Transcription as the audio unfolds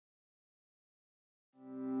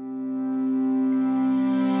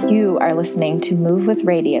You are listening to Move with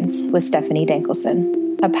Radiance with Stephanie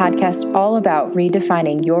Dankelson, a podcast all about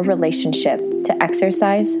redefining your relationship to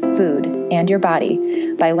exercise, food, and your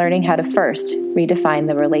body by learning how to first redefine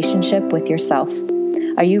the relationship with yourself.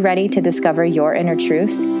 Are you ready to discover your inner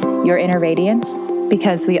truth, your inner radiance?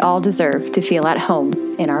 Because we all deserve to feel at home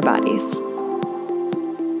in our bodies.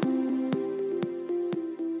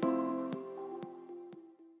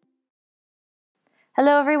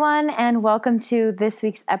 Hello, everyone, and welcome to this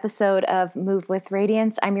week's episode of Move with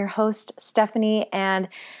Radiance. I'm your host, Stephanie, and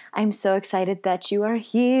I'm so excited that you are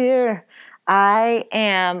here. I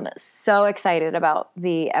am so excited about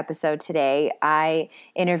the episode today. I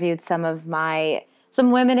interviewed some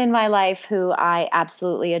women in my life who I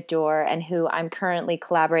absolutely adore and who I'm currently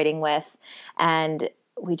collaborating with, and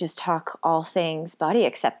we just talk all things body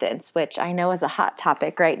acceptance, which I know is a hot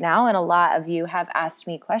topic right now. And a lot of you have asked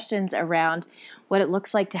me questions around what it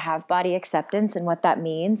looks like to have body acceptance and what that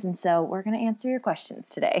means. And so we're going to answer your questions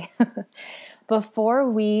today. Before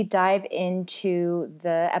we dive into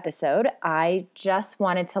the episode, I just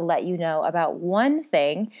wanted to let you know about one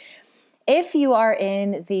thing. If you are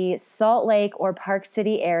in the Salt Lake or Park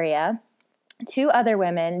City area, two other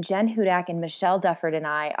women, Jen Hudak and Michelle Dufford, and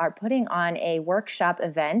I are putting on a workshop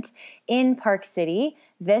event in Park City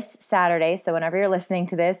this Saturday. So whenever you're listening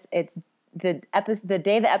to this, it's the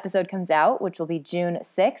day the episode comes out, which will be June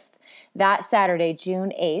 6th. That Saturday,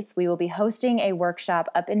 June 8th, we will be hosting a workshop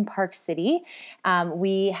up in Park City.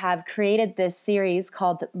 We have created this series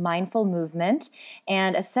called Mindful Movement,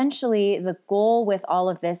 and essentially the goal with all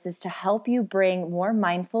of this is to help you bring more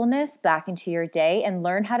mindfulness back into your day and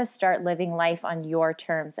learn how to start living life on your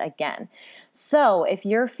terms again. So if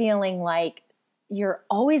you're feeling like you're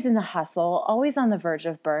always in the hustle, always on the verge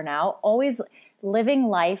of burnout, always living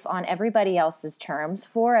life on everybody else's terms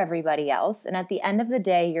for everybody else, and at the end of the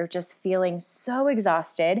day, you're just feeling so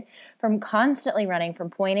exhausted from constantly running from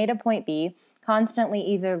point A to point B, constantly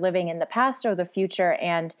either living in the past or the future,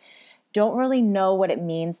 and don't really know what it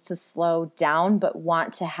means to slow down, but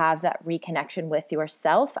want to have that reconnection with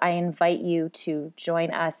yourself, I invite you to join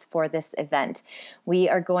us for this event. We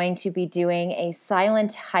are going to be doing a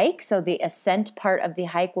silent hike. So the ascent part of the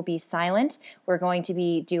hike will be silent. We're going to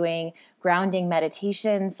be doing grounding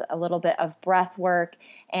meditations, a little bit of breath work,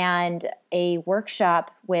 and a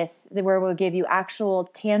workshop where we'll give you actual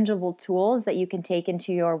tangible tools that you can take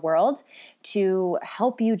into your world to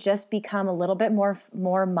help you just become a little bit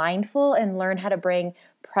more mindful and learn how to bring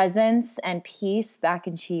presence and peace back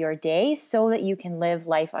into your day so that you can live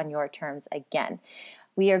life on your terms again.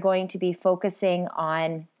 We are going to be focusing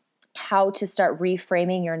on how to start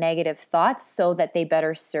reframing your negative thoughts so that they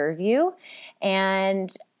better serve you.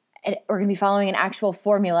 And we're going to be following an actual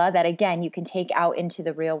formula that, again, you can take out into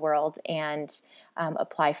the real world and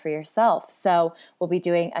apply for yourself. So we'll be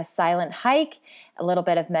doing a silent hike, a little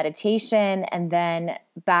bit of meditation, and then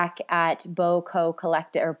back at Bow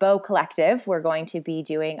Collective, we're going to be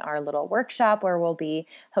doing our little workshop where we'll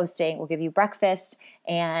give you breakfast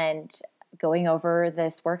and going over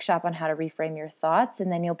this workshop on how to reframe your thoughts.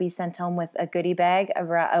 And then you'll be sent home with a goodie bag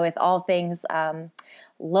with all things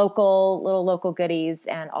local goodies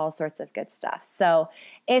and all sorts of good stuff. So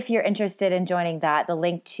if you're interested in joining that, the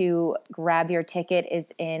link to grab your ticket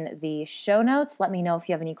is in the show notes. Let me know if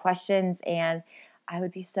you have any questions, and I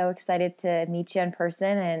would be so excited to meet you in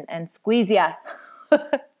person and squeeze you.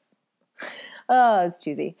 Oh, it's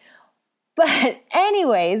cheesy. But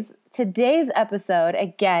anyways, today's episode,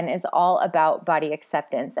 again, is all about body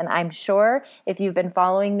acceptance. And I'm sure if you've been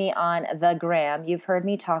following me on the gram, you've heard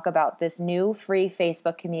me talk about this new free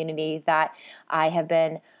Facebook community that I have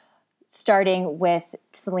been starting with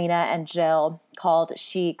Selena and Jill called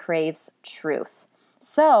She Craves Truth.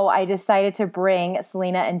 So I decided to bring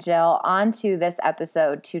Selena and Jill onto this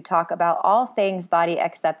episode to talk about all things body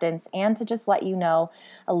acceptance and to just let you know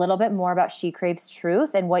a little bit more about She Craves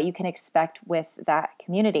Truth and what you can expect with that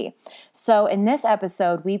community. So in this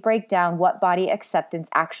episode, we break down what body acceptance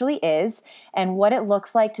actually is and what it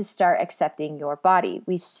looks like to start accepting your body.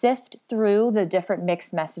 We sift through the different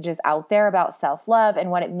mixed messages out there about self-love and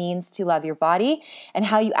what it means to love your body and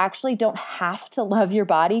how you actually don't have to love your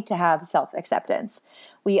body to have self-acceptance.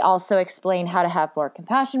 We also explain how to have more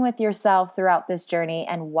compassion with yourself throughout this journey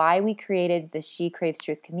and why we created the She Craves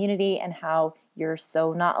Truth community and how you're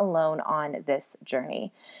so not alone on this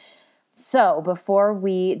journey. So before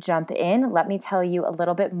we jump in, let me tell you a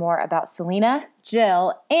little bit more about Selena,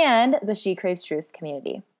 Jill, and the She Craves Truth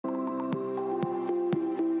community.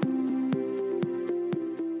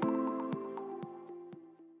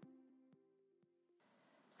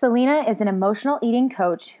 Selena is an emotional eating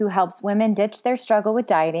coach who helps women ditch their struggle with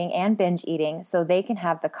dieting and binge eating so they can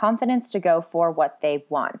have the confidence to go for what they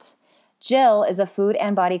want. Jill is a food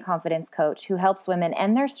and body confidence coach who helps women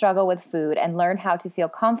end their struggle with food and learn how to feel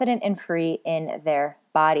confident and free in their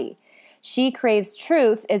body. She Craves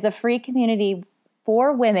Truth is a free community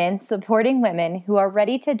for women supporting women who are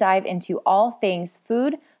ready to dive into all things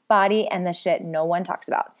food, body, and the shit no one talks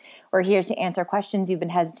about. We're here to answer questions you've been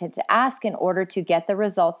hesitant to ask in order to get the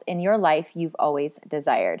results in your life you've always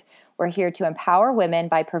desired. We're here to empower women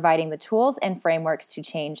by providing the tools and frameworks to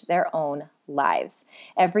change their own lives.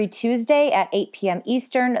 Every Tuesday at 8 p.m.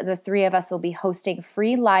 Eastern, the three of us will be hosting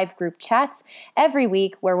free live group chats every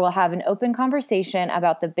week where we'll have an open conversation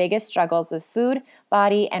about the biggest struggles with food,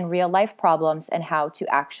 body, and real life problems and how to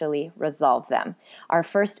actually resolve them. Our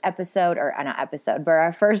first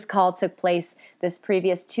our first call took place this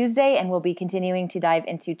previous Tuesday, and we'll be continuing to dive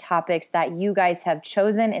into topics that you guys have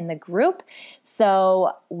chosen in the group.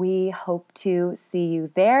 So we hope to see you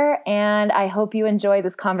there, and I hope you enjoy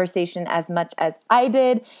this conversation as much as I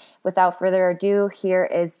did. Without further ado, here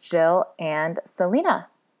is Jill and Selena.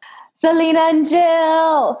 Selena and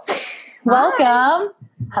Jill, welcome.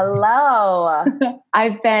 Hello.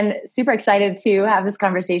 I've been super excited to have this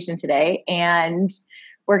conversation today, and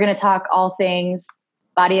we're going to talk all things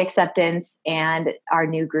body acceptance and our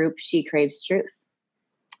new group, She Craves Truth.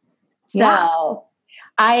 So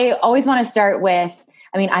I always want to start with,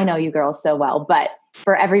 I know you girls so well, but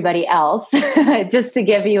for everybody else, just to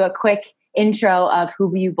give you a quick intro of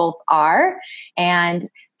who you both are and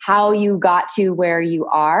how you got to where you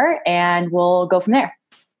are, and we'll go from there.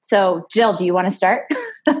 So Jill, do you want to start?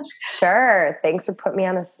 Sure. Thanks for putting me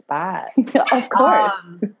on the spot. Of course.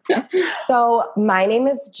 So my name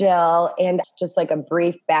is Jill, and just like a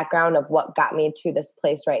brief background of what got me to this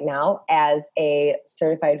place right now as a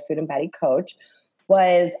certified food and body coach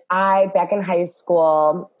was back in high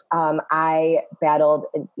school, I battled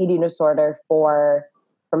an eating disorder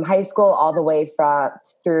from high school all the way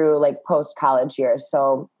through like post-college years.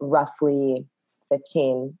 So roughly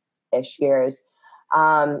 15-ish years.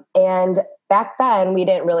 And back then we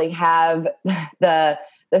didn't really have the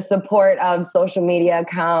support of social media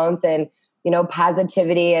accounts and,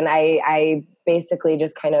 positivity. And I basically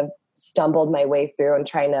just kind of stumbled my way through and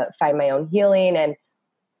trying to find my own healing, and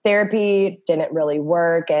therapy didn't really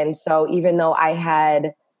work. And so even though I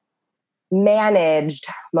had managed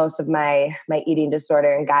most of my eating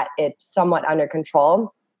disorder and got it somewhat under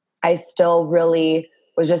control, I still really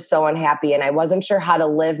was just so unhappy. And I wasn't sure how to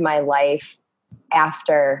live my life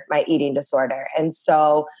after my eating disorder. And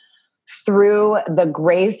so through the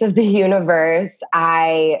grace of the universe,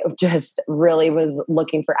 I just really was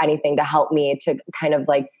looking for anything to help me to kind of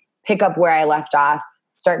like pick up where I left off,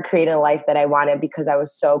 start creating a life that I wanted, because I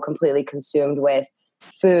was so completely consumed with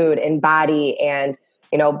food and body. And,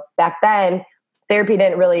 back then therapy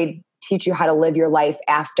didn't really teach you how to live your life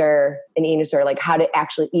after an eating disorder, like how to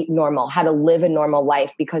actually eat normal, how to live a normal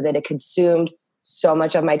life, because it had consumed so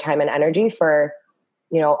much of my time and energy for,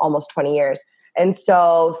 almost 20 years. And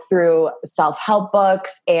so through self-help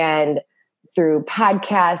books and through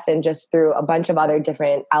podcasts and just through a bunch of other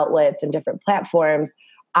different outlets and different platforms,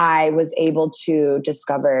 I was able to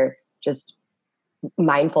discover just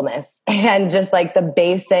mindfulness and just like the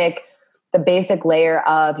basic layer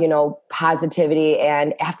of, positivity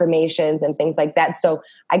and affirmations and things like that. So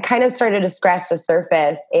I kind of started to scratch the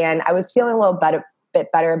surface, and I was feeling a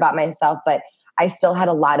bit better about myself, but I still had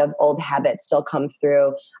a lot of old habits still come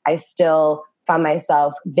through. I still found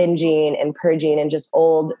myself binging and purging, and just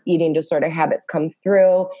old eating disorder habits come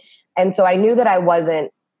through. And so I knew that I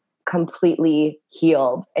wasn't completely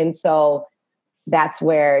healed. And so that's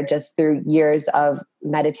where, just through years of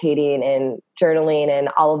meditating and journaling and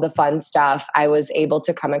all of the fun stuff, I was able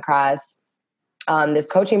to come across this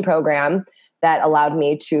coaching program that allowed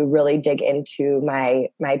me to really dig into my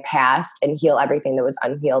past and heal everything that was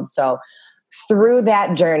unhealed. So through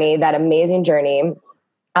that journey, that amazing journey,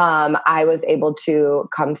 I was able to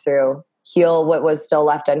come through, heal what was still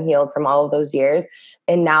left unhealed from all of those years.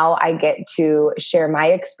 And now I get to share my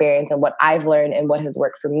experience and what I've learned and what has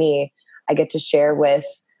worked for me. I get to share with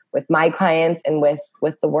my clients and with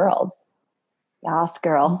the world. Yes,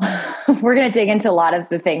 girl. We're going to dig into a lot of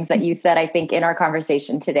the things that you said, I think, in our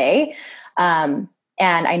conversation today. And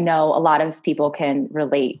I know a lot of people can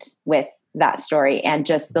relate with that story and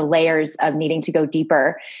just the layers of needing to go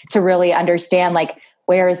deeper to really understand, like,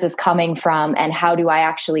 where is this coming from and how do I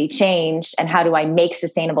actually change and how do I make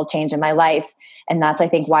sustainable change in my life? And that's, I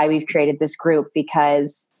think, why we've created this group,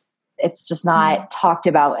 because it's just not talked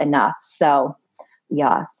about enough. So,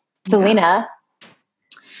 yes. Selena.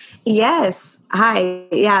 Yes. Hi.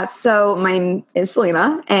 Yeah. So my name is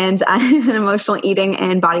Selena, and I'm an emotional eating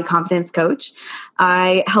and body confidence coach.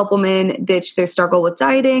 I help women ditch their struggle with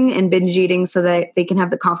dieting and binge eating so that they can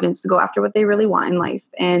have the confidence to go after what they really want in life.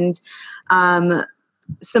 And um,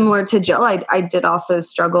 similar to Jill, I did also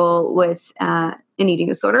struggle with an eating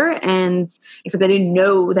disorder, and except I didn't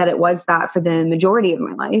know that it was that for the majority of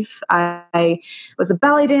my life. I was a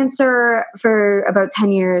ballet dancer for about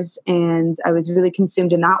 10 years, and I was really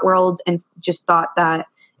consumed in that world and just thought that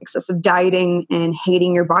excessive dieting and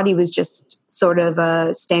hating your body was just sort of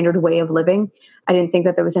a standard way of living. I didn't think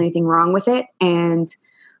that there was anything wrong with it. And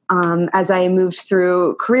as I moved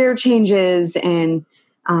through career changes and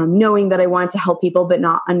knowing that I wanted to help people, but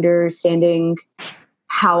not understanding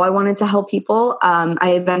how I wanted to help people,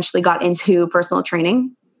 I eventually got into personal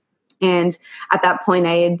training. And at that point,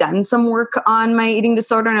 I had done some work on my eating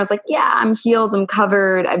disorder, and I was like, yeah, I'm healed, I'm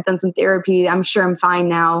covered, I've done some therapy, I'm sure I'm fine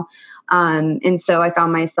now. And so I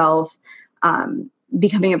found myself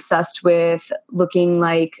becoming obsessed with looking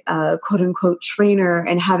like a quote unquote trainer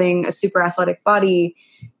and having a super athletic body.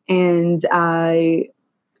 And I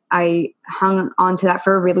hung on to that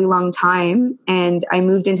for a really long time. And I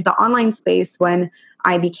moved into the online space when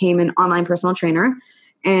I became an online personal trainer.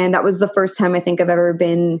 And that was the first time I think I've ever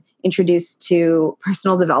been introduced to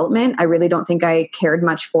personal development. I really don't think I cared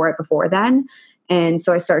much for it before then. And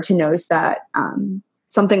so I started to notice that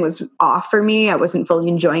something was off for me. I wasn't fully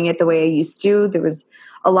enjoying it the way I used to. There was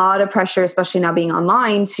a lot of pressure, especially now being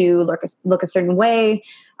online, to look a certain way.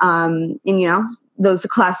 And, you know, those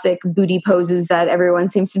classic booty poses that everyone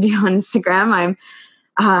seems to do on Instagram.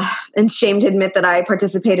 I'm ashamed to admit that I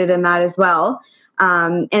participated in that as well.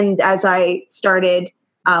 And as I started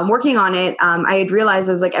working on it, I had realized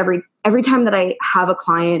I was like, every time that I have a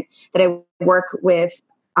client that I work with,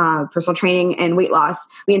 personal training and weight loss,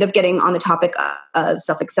 we end up getting on the topic of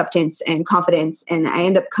self-acceptance and confidence. And I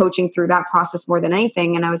end up coaching through that process more than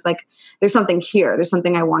anything. And I was like, there's something here. There's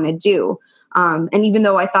something I want to do. And even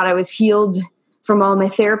though I thought I was healed from all my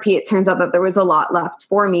therapy, it turns out that there was a lot left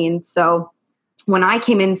for me. And so when I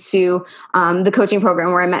came into the coaching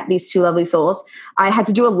program where I met these two lovely souls, I had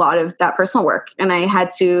to do a lot of that personal work. And I had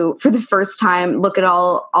to, for the first time, look at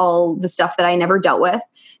all the stuff that I never dealt with.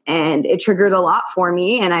 And it triggered a lot for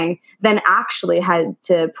me. And I then actually had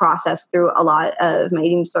to process through a lot of my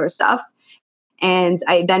eating disorder stuff. And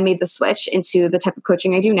I then made the switch into the type of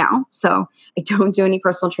coaching I do now. So I don't do any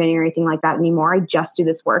personal training or anything like that anymore. I just do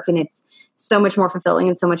this work, and it's so much more fulfilling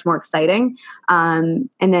and so much more exciting. And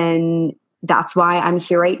then that's why I'm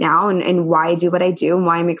here right now, and why I do what I do, and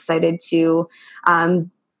why I'm excited to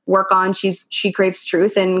work on She Craves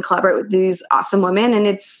Truth and collaborate with these awesome women. And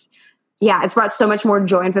it's brought so much more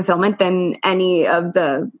joy and fulfillment than any of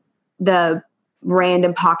the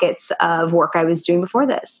random pockets of work I was doing before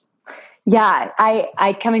this. Yeah,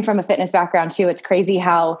 I coming from a fitness background too, it's crazy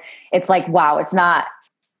how it's like, wow, it's not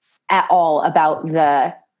at all about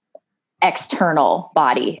the external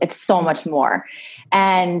body. It's so much more.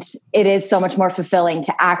 And it is so much more fulfilling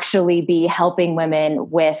to actually be helping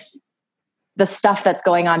women with the stuff that's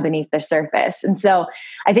going on beneath the surface. And so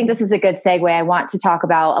I think this is a good segue. I want to talk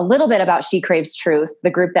about a little bit about She Craves Truth,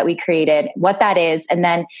 the group that we created, what that is. And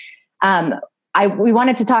then we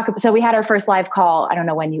wanted to talk. So we had our first live call. I don't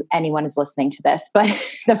know when anyone is listening to this, but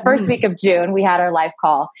the first week of June, we had our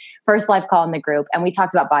first live call in the group, and we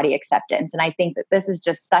talked about body acceptance. And I think that this is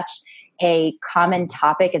just such a common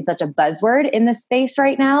topic and such a buzzword in this space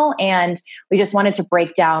right now. And we just wanted to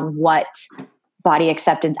break down what body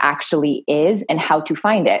acceptance actually is and how to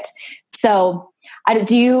find it. So I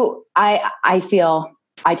feel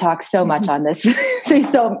I talk so much on this.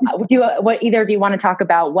 So either of you want to talk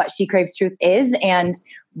about what She Craves Truth is and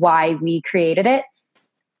why we created it?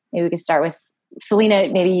 Maybe we could start with Selena.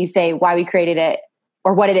 Maybe you say why we created it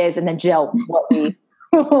or what it is, and then Jill, why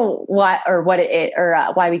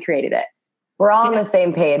we created it. We're all on the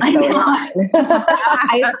same page. So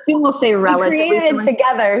I assume we'll say relatively. We created it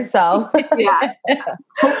together, so yeah.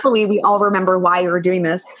 Hopefully, we all remember why we were doing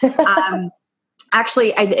this.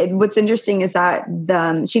 Actually, what's interesting is that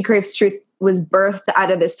She Craves Truth was birthed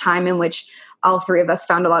out of this time in which all three of us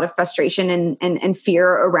found a lot of frustration and fear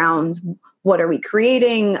around what are we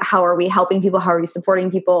creating? How are we helping people? How are we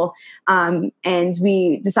supporting people? And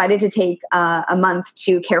we decided to take a month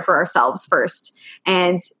to care for ourselves first,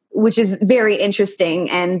 and which is very interesting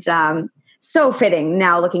and so fitting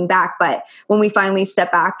now looking back. But when we finally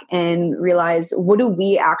step back and realize, what do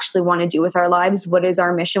we actually want to do with our lives? What is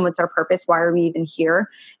our mission? What's our purpose? Why are we even here?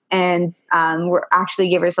 And we're actually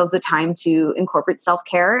give ourselves the time to incorporate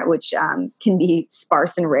self-care, which can be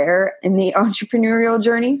sparse and rare in the entrepreneurial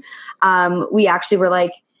journey. We actually were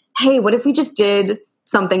like, hey, what if we just did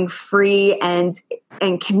something free and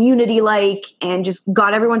community like, and just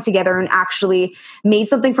got everyone together and actually made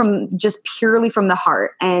something from just purely from the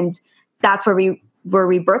heart. And that's where we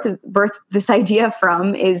birthed this idea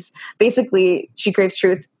from. Is basically She Craves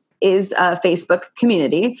Truth is a Facebook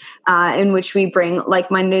community in which we bring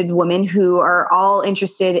like-minded women who are all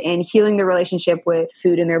interested in healing their relationship with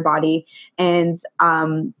food in their body, and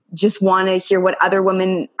just want to hear what other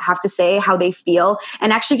women have to say, how they feel,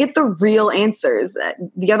 and actually get the real answers.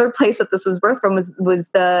 The other place that this was birthed from was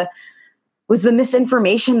the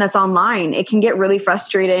misinformation that's online. It can get really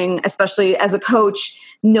frustrating, especially as a coach,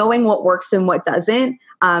 knowing what works and what doesn't,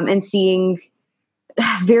 and seeing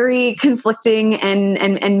very conflicting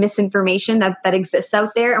and misinformation that exists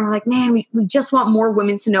out there. And we're like, man, we just want more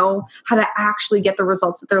women to know how to actually get the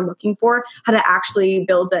results that they're looking for, how to actually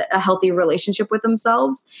build a healthy relationship with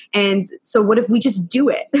themselves. And so what if we just do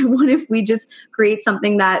it? What if we just create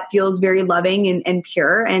something that feels very loving and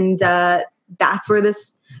pure? And that's where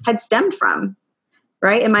this had stemmed from.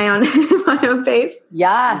 Right? Am I on my own pace?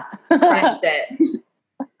 Yeah. It.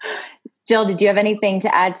 Jill, did you have anything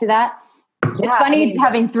to add to that? Yeah, it's funny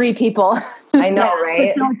having three people. I know,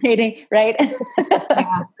 right? Facilitating, right?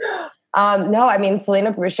 Yeah. No, I mean,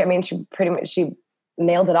 Selena, she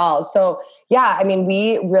nailed it all. So yeah, I mean,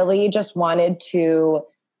 we really just wanted to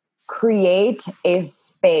create a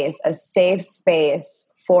space, a safe space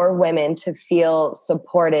for women to feel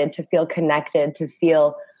supported, to feel connected, to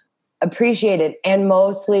feel appreciated, and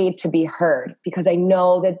mostly to be heard. Because I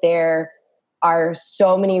know that there are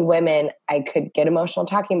so many women, I could get emotional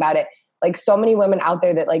talking about it, like so many women out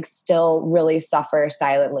there that like still really suffer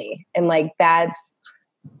silently. And like, that's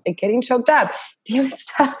like getting choked up. Damn it,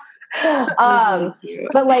 stuff.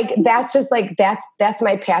 But like, that's just like, that's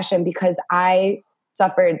my passion, because I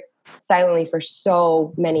suffered silently for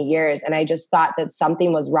so many years. And I just thought that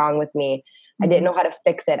something was wrong with me. I didn't know how to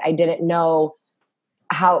fix it. I didn't know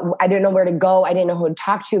where to go. I didn't know who to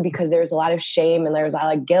talk to, because there was a lot of shame and there was a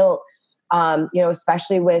lot of guilt,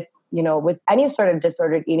 especially with any sort of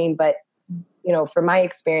disordered eating. But, from my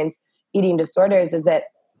experience, eating disorders, is that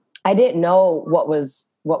I didn't know what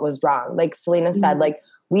was wrong. Like Selena said, like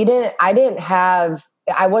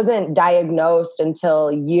I wasn't diagnosed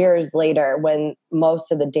until years later, when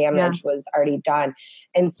most of the damage was already done.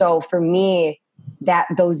 And so for me, that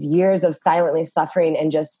those years of silently suffering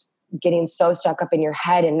and just getting so stuck up in your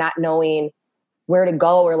head and not knowing where to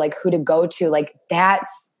go or like who to go to, like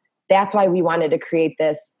that's why we wanted to create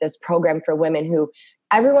this program for women who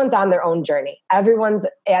everyone's on their own journey. Everyone's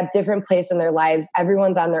at different place in their lives.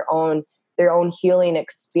 Everyone's on their own healing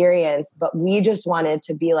experience. But we just wanted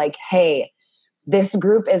to be like, hey, this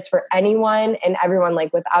group is for anyone and everyone,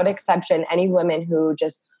 like without exception, any women who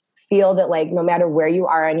just feel that like, no matter where you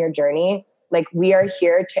are on your journey, like we are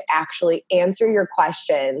here to actually answer your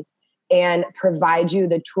questions and provide you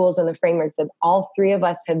the tools and the frameworks that all three of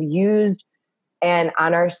us have used and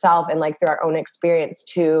on ourselves and like through our own experience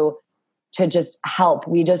to just help.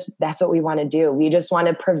 That's what we want to do. We just want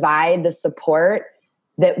to provide the support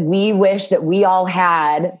that we wish that we all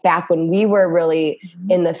had back when we were really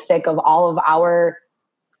in the thick of all of our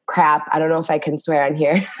crap. I don't know if I can swear on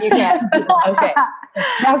here. You can. Okay.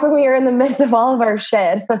 Back when we were in the midst of all of our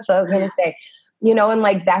shit. That's what I was going to say. And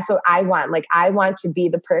like, that's what I want. Like, I want to be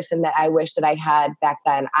the person that I wish that I had back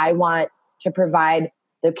then. I want to provide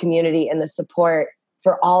the community and the support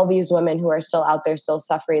for all these women who are still out there, still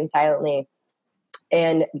suffering silently,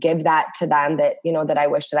 and give that to them that, that I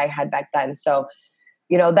wish that I had back then. So,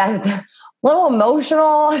 that's a little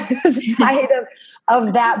emotional side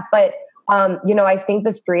of that. But, I think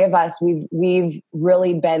the three of us, we've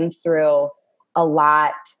really been through a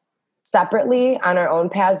lot separately on our own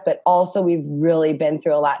paths, but also we've really been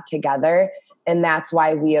through a lot together. And that's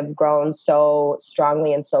why we have grown so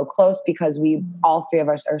strongly and so close, because all three of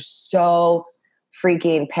us are so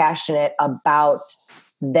freaking passionate about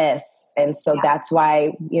this. And so that's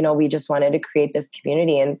why, we just wanted to create this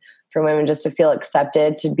community and for women just to feel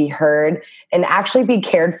accepted, to be heard, and actually be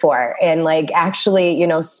cared for, and like actually,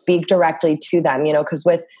 speak directly to them, because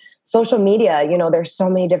with social media, there's so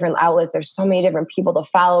many different outlets, there's so many different people to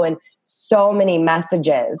follow and so many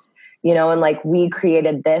messages, and like we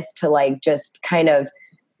created this to like just kind of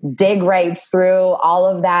dig right through all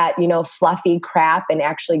of that, fluffy crap and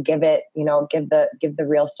actually give it, give the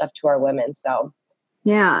real stuff to our women. So,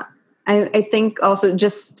 yeah, I think also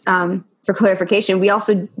just, for clarification, we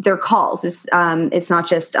also, they're calls. It's not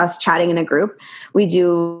just us chatting in a group. We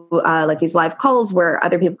do like these live calls where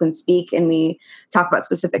other people can speak and we talk about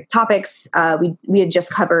specific topics. We had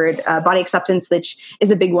just covered body acceptance, which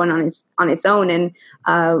is a big one on its own. And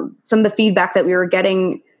some of the feedback that we were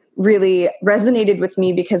getting really resonated with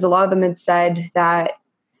me because a lot of them had said that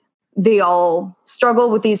they all struggle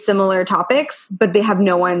with these similar topics, but they have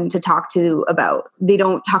no one to talk to about. They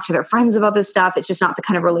don't talk to their friends about this stuff. It's just not the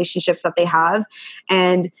kind of relationships that they have.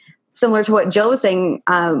 And similar to what Jill was saying,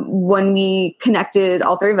 when we connected,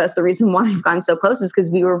 all three of us, the reason why we've gotten so close is because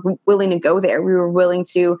we were willing to go there. We were willing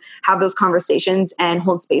to have those conversations and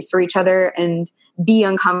hold space for each other and be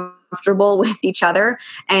uncomfortable with each other,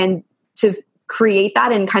 and to create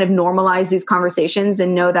that and kind of normalize these conversations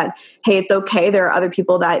and know that, hey, it's okay. There are other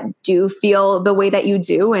people that do feel the way that you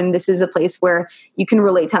do. And this is a place where you can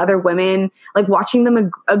relate to other women, like watching them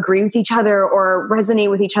agree with each other or resonate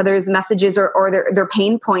with each other's messages or their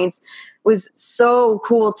pain points was so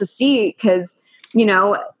cool to see. Because, you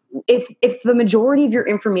know, if the majority of your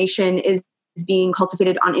information is being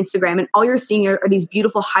cultivated on Instagram and all you're seeing are these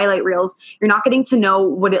beautiful highlight reels, you're not getting to know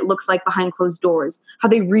what it looks like behind closed doors, how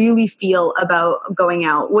they really feel about going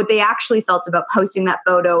out, what they actually felt about posting that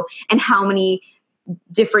photo, and how many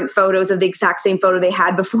different photos of the exact same photo they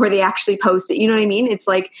had before they actually post it. You know what I mean? It's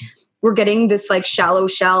like we're getting this like shallow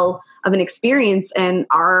shell of an experience, and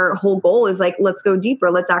our whole goal is like, let's go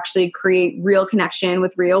deeper. Let's actually create real connection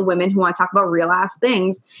with real women who want to talk about real ass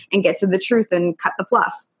things and get to the truth and cut the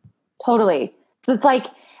fluff. Totally. So it's like,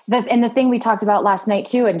 and the thing we talked about last night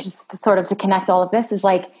too, and just sort of to connect all of this is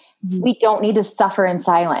like, we don't need to suffer in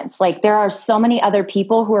silence. Like there are so many other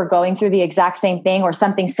people who are going through the exact same thing or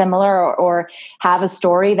something similar or have a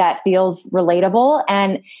story that feels relatable.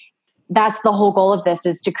 And that's the whole goal of this,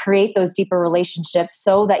 is to create those deeper relationships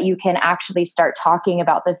so that you can actually start talking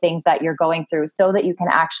about the things that you're going through, so that you can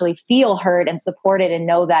actually feel heard and supported and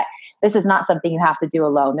know that this is not something you have to do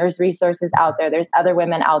alone. There's resources out there. There's other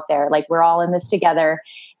women out there. Like we're all in this together.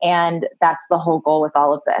 And that's the whole goal with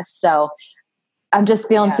all of this. So I'm just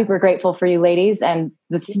feeling super grateful for you ladies and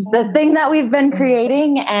the thing that we've been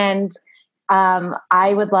creating. And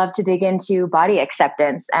I would love to dig into body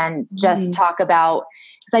acceptance and just talk about,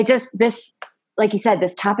 like you said,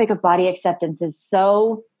 this topic of body acceptance is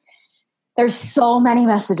there's so many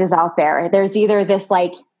messages out there. There's either this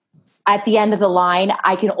like, at the end of the line,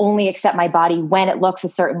 I can only accept my body when it looks a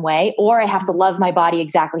certain way, or I have to love my body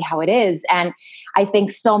exactly how it is. And I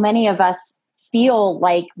think so many of us feel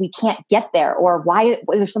like we can't get there, or why is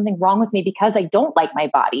there something wrong with me because I don't like my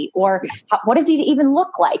body, or what does it even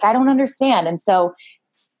look like? I don't understand. And so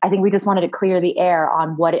I think we just wanted to clear the air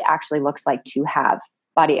on what it actually looks like to have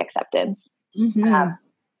body acceptance.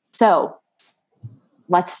 So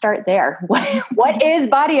let's start there. What is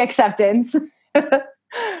body acceptance?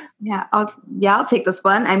 I'll take this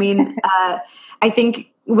one. I mean, I think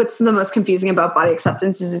what's the most confusing about body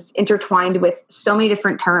acceptance is it's intertwined with so many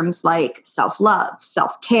different terms like self-love,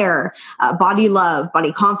 self-care, body love,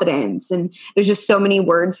 body confidence. And there's just so many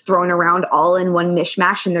words thrown around all in one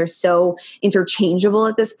mishmash. And they're so interchangeable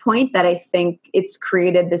at this point that I think it's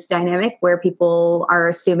created this dynamic where people are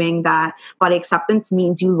assuming that body acceptance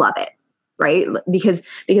means you love it, right? Because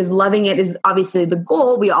loving it is obviously the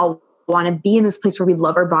goal. We all want to be in this place where we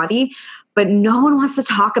love our body, but no one wants to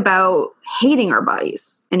talk about hating our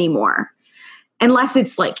bodies anymore. Unless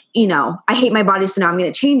it's like, I hate my body, so now I'm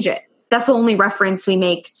going to change it. That's the only reference we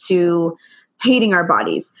make to hating our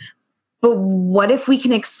bodies. But what if we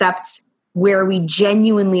can accept where we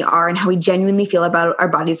genuinely are and how we genuinely feel about our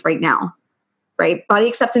bodies right now, right? Body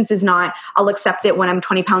acceptance is not, I'll accept it when I'm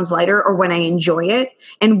 20 pounds lighter or when I enjoy it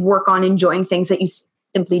and work on enjoying things that you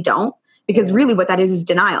simply don't. Because really what that is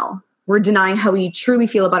denial. We're denying how we truly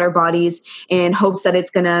feel about our bodies in hopes that it's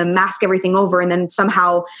going to mask everything over. And then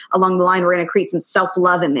somehow along the line, we're going to create some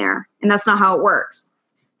self-love in there. And that's not how it works.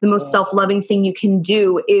 The most self-loving thing you can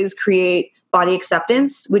do is create body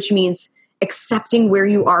acceptance, which means accepting where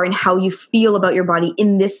you are and how you feel about your body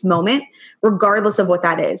in this moment, regardless of what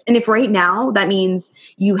that is. And if right now that means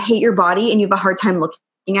you hate your body and you have a hard time looking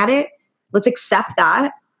at it, let's accept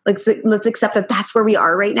that. Let's accept that that's where we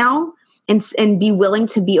are right now. And be willing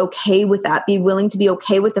to be okay with that. Be willing to be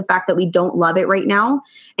okay with the fact that we don't love it right now,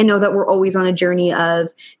 and know that we're always on a journey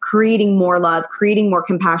of creating more love, creating more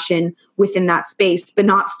compassion within that space, but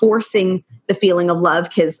not forcing the feeling of love,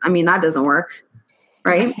 because that doesn't work.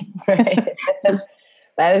 Right? Right.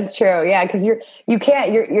 That is true. Yeah. Cause you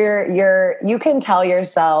can tell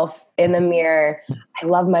yourself in the mirror, I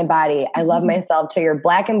love my body. I love myself till you're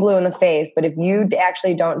black and blue in the face. But if you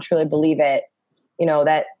actually don't truly believe it,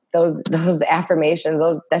 that those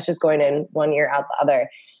affirmations, that's just going in one ear out the other.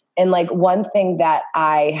 And like one thing that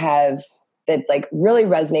I have that's like really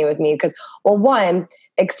resonated with me, because one,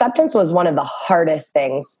 acceptance was one of the hardest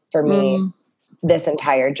things for me this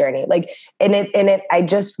entire journey. Like, I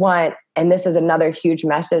just want And this is another huge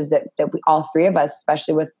message that we, all three of us,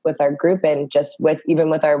 especially with our group and just even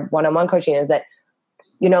with our one-on-one coaching, is that,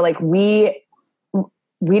 like we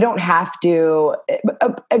don't have to,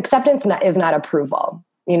 acceptance is not approval.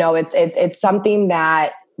 It's something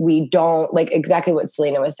that we don't, like exactly what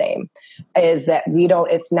Selena was saying, is that we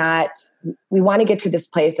want to get to this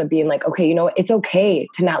place of being like, okay, it's okay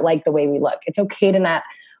to not like the way we look. It's okay to not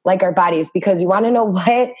like our bodies, because you want to know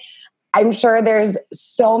what? I'm sure there's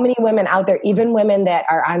so many women out there, even women that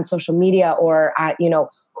are on social media or,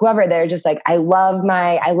 whoever, they're just like, I love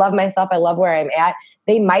myself. I love where I'm at.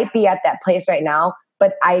 They might be at that place right now,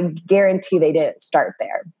 but I guarantee they didn't start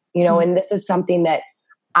there, and this is something that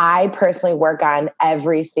I personally work on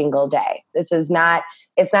every single day. It's not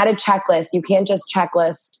a checklist. You can't just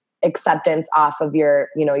checklist acceptance off of your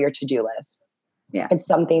to-do list. Yeah. It's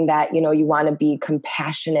something that, you want to be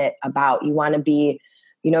compassionate about. You want to be,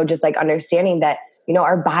 just like understanding that,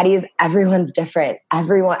 our bodies, everyone's different.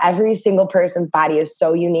 Every single person's body is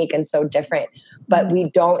so unique and so different, but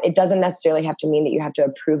it doesn't necessarily have to mean that you have to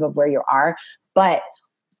approve of where you are, but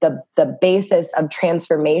the basis of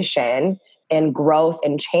transformation and growth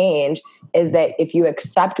and change is that if you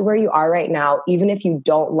accept where you are right now, even if you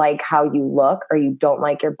don't like how you look or you don't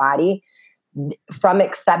like your body, from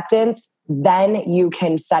acceptance, then you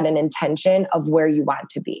can set an intention of where you want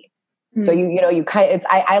to be. Mm-hmm. So you kind of,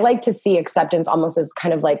 I like to see acceptance almost as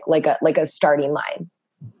kind of like a starting line.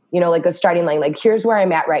 Like the starting line, like here's where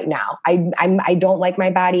I'm at right now. I don't like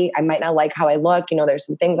my body. I might not like how I look. There's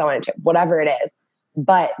some things I want to, whatever it is.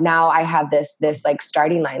 But now I have this like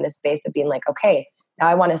starting line, this base of being like, okay, now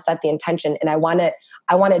I want to set the intention, and I want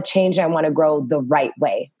to change. And I want to grow the right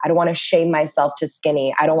way. I don't want to shame myself to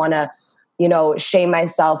skinny. I don't want to, shame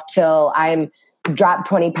myself till I'm dropped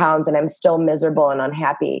 20 pounds and I'm still miserable and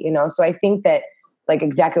unhappy, So I think that, like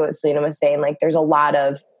exactly what Selena was saying, like there's a lot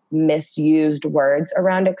of misused words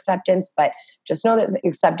around acceptance, but just know that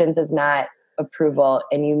acceptance is not approval,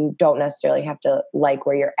 and you don't necessarily have to like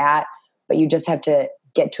where you're at, but you just have to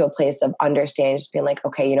get to a place of understanding, just being like,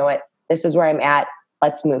 okay, you know what? This is where I'm at.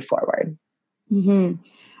 Let's move forward. Mm-hmm.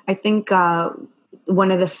 I think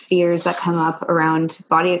one of the fears that come up around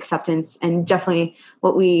body acceptance, and definitely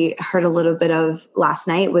what we heard a little bit of last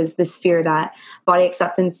night, was this fear that body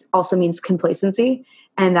acceptance also means complacency,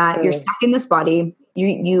 and that you're stuck in this body.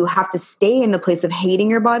 You have to stay in the place of hating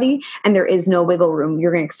your body, and there is no wiggle room.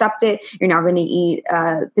 You're going to accept it. You're now going to eat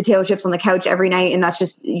potato chips on the couch every night, and that's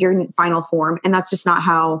just your final form. And that's just not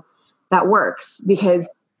how that works,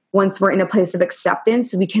 because once we're in a place of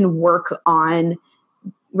acceptance, we can work on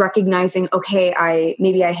recognizing, okay,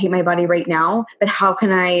 maybe I hate my body right now, but how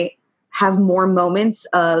can I have more moments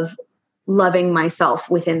of loving myself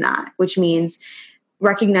within that? Which means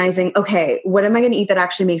recognizing, okay, what am I going to eat that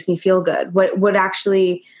actually makes me feel good? What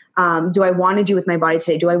actually do I want to do with my body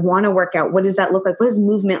today? Do I want to work out? What does that look like? What does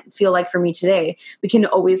movement feel like for me today? We can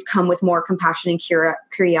always come with more compassion and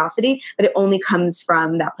curiosity, but it only comes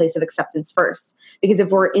from that place of acceptance first. Because if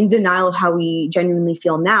we're in denial of how we genuinely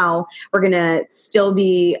feel now, we're going to still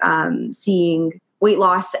be seeing weight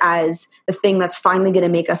loss as the thing that's finally going to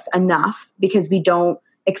make us enough, because we don't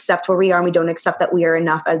accept where we are, and we don't accept that we are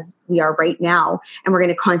enough as we are right now, and we're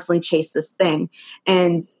going to constantly chase this thing.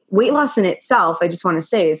 And weight loss in itself, I just want to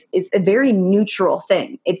say, is a very neutral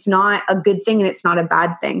thing. It's not a good thing and it's not a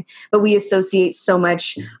bad thing, but we associate so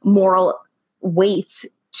much moral weight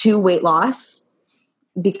to weight loss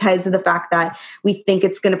because of the fact that we think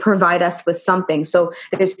it's going to provide us with something. So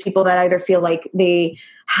there's people that either feel like they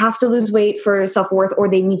have to lose weight for self-worth, or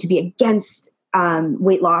they need to be against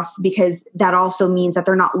weight loss because that also means that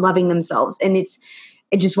they're not loving themselves. And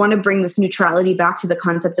I just want to bring this neutrality back to the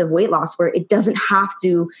concept of weight loss, where it doesn't have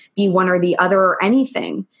to be one or the other or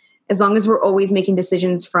anything. As long as we're always making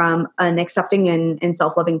decisions from an accepting and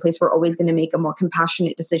self-loving place, we're always going to make a more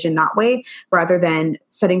compassionate decision that way, rather than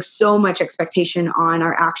setting so much expectation on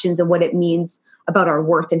our actions and what it means about our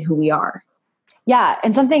worth and who we are. Yeah.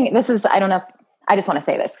 And I don't know if, I just want to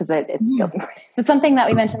say this because it feels important. But something that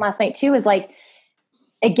we mentioned last night too is like,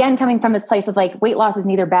 again, coming from this place of like weight loss is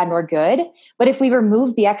neither bad nor good. But if we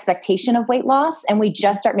remove the expectation of weight loss and we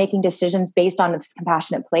just start making decisions based on this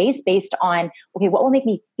compassionate place, based on, okay, what will make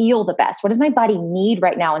me feel the best? What does my body need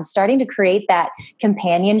right now? And starting to create that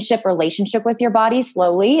companionship relationship with your body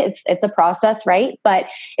slowly. It's a process, right? But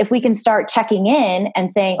if we can start checking in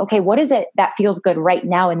and saying, okay, what is it that feels good right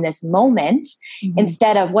now in this moment,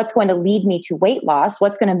 instead of what's going to lead me to weight loss,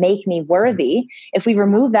 what's going to make me worthy? If we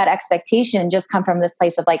remove that expectation and just come from this place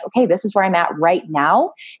place of like, okay, this is where I'm at right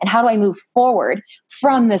now. And how do I move forward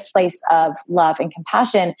from this place of love and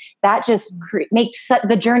compassion? That just makes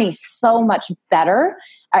the journey so much better.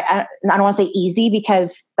 I don't want to say easy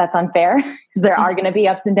because that's unfair because there are going to be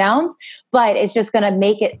ups and downs, but it's just going to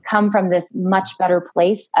make it come from this much better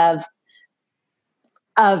place of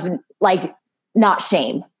like not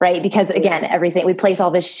shame, right? Because again, everything we place all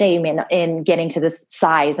this shame in getting to this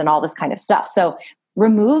size and all this kind of stuff. So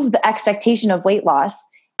remove the expectation of weight loss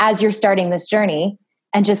as you're starting this journey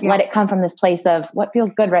and just let it come from this place of what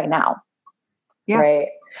feels good right now. Yeah. Right.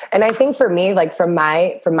 And I think for me, like from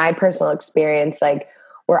my personal experience, like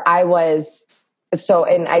where I was, so,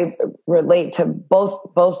 and I relate to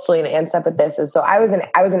both Selena and Steph with this, is so I was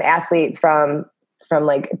an athlete from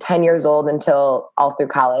like 10 years old until all through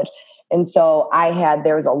college. And so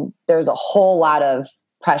there was a whole lot of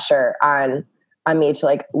pressure on me to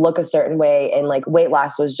like look a certain way, and like weight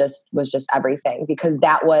loss was just everything, because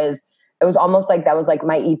it was almost like that was like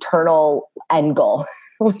my eternal end goal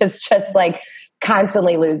was just like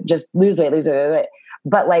constantly lose weight.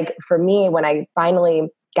 But like for me, when I finally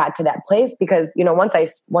got to that place, because, you know, once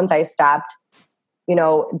I stopped, you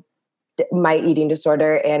know, my eating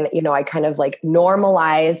disorder, and, you know, I kind of like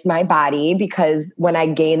normalized my body, because when I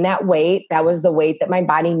gained that weight, that was the weight that my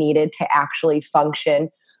body needed to actually function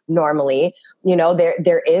normally. You know,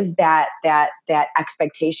 there is that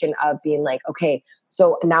expectation of being like, okay,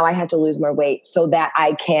 so now I have to lose more weight so that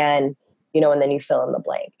I can, you know, and then you fill in the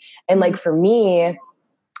blank. And like for me,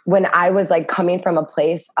 when I was like coming from a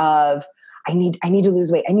place of I need to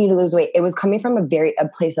lose weight, it was coming from a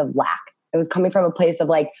place of lack. It was coming from a place of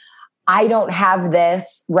like, I don't have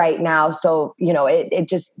this right now. So, you know, it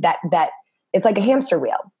just that it's like a hamster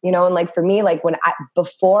wheel, you know? And like for me, like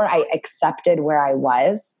before I accepted where I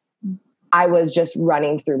was just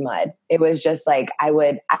running through mud. It was just like, I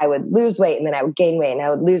would lose weight, and then I would gain weight, and I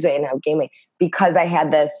would lose weight, and I would gain weight, because I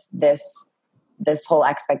had this whole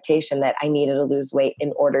expectation that I needed to lose weight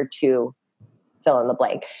in order to fill in the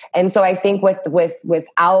blank. And so I think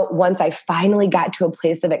once I finally got to a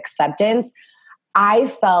place of acceptance, I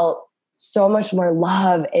felt so much more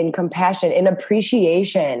love and compassion and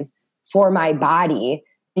appreciation for my body,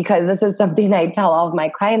 because this is something I tell all of my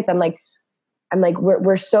clients. I'm like,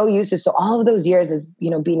 we're so used to, so all of those years as, you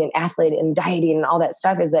know, being an athlete and dieting and all that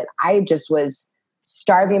stuff, is that I just was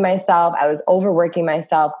starving myself. I was overworking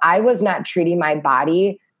myself. I was not treating my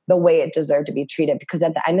body the way it deserved to be treated, because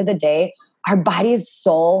at the end of the day, our body's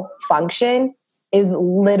sole function is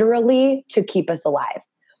literally to keep us alive.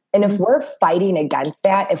 And if we're fighting against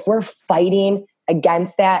that,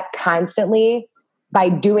 constantly by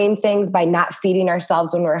doing things, by not feeding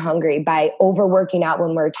ourselves when we're hungry, by overworking out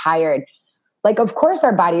when we're tired, like, of course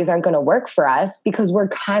our bodies aren't going to work for us, because we're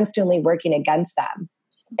constantly working against them.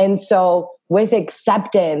 And so with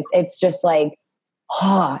acceptance, it's just like,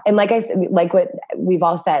 and like I said, like what we've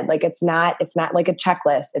all said, like, it's not like a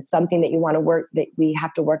checklist. It's something that you want to work, that we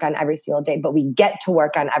have to work on every single day, but we get to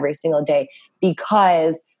work on every single day,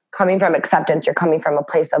 because coming from acceptance, you're coming from a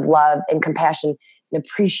place of love and compassion and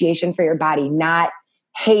appreciation for your body, not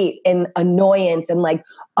hate and annoyance and like,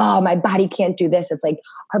 oh, my body can't do this. It's like,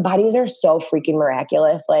 our bodies are so freaking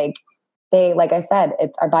miraculous. Like I said,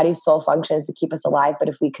 it's our body's sole function is to keep us alive. But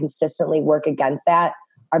if we consistently work against that,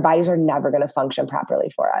 our bodies are never going to function properly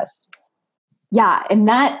for us. Yeah. And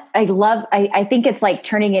that I think it's like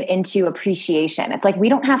turning it into appreciation. It's like, we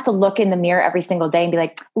don't have to look in the mirror every single day and be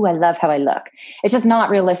like, oh, I love how I look. It's just not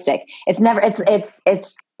realistic. It's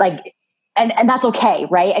like, and that's okay.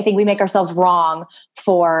 Right. I think we make ourselves wrong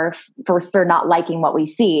for not liking what we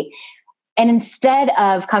see. And instead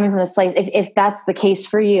of coming from this place, if that's the case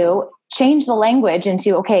for you, change the language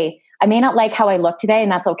into, okay, I may not like how I look today,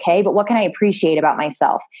 and that's okay, but what can I appreciate about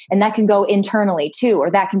myself? And that can go internally too, or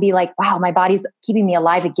that can be like, wow, my body's keeping me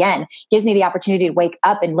alive again, gives me the opportunity to wake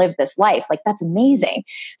up and live this life. Like, that's amazing.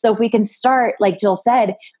 So if we can start, like Jill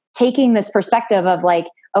said, taking this perspective of like,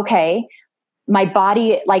 okay, my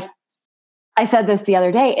body, like I said this the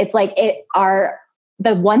other day, it's like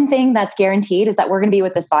the one thing that's guaranteed is that we're going to be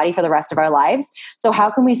with this body for the rest of our lives. So how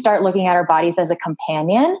can we start looking at our bodies as a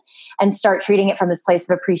companion and start treating it from this place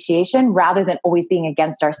of appreciation rather than always being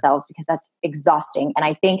against ourselves, because that's exhausting. And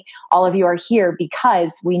I think all of you are here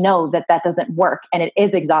because we know that doesn't work, and it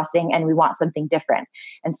is exhausting, and we want something different.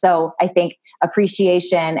 And so I think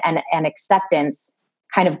appreciation and acceptance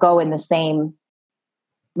kind of go in the same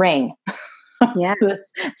ring. Yeah.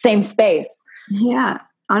 Same space. Yeah.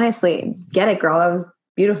 Honestly, get it, girl. That was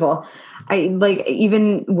beautiful. I like,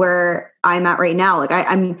 even where I'm at right now, like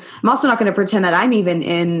I'm also not going to pretend that I'm even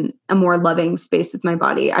in a more loving space with my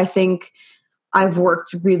body. I think I've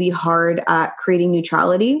worked really hard at creating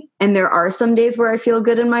neutrality. And there are some days where I feel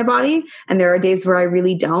good in my body, and there are days where I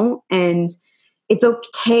really don't. And it's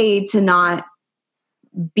okay to not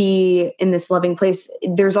be in this loving place.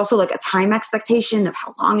 There's also like a time expectation of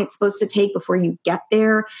how long it's supposed to take before you get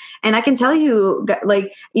there. And I can tell you,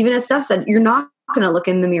 like, even as Steph said, you're not going to look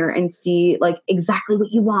in the mirror and see like exactly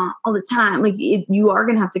what you want all the time. Like you are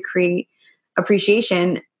going to have to create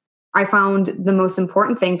appreciation. I found the most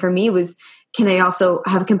important thing for me was, can I also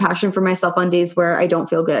have compassion for myself on days where I don't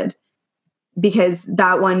feel good? Because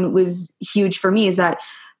that one was huge for me, is that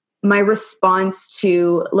my response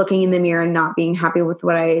to looking in the mirror and not being happy with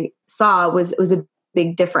what I saw was a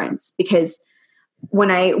big difference. Because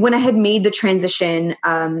when I had made the transition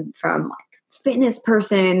from like fitness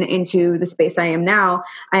person into the space I am now,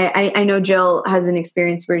 I know Jill has an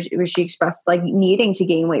experience where she expressed like needing to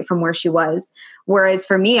gain weight from where she was. Whereas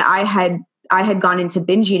for me, I had gone into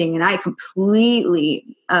binge eating and I completely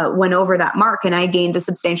went over that mark, and I gained a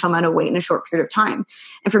substantial amount of weight in a short period of time.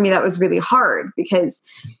 And for me, that was really hard because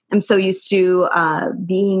I'm so used to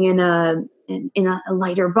being in a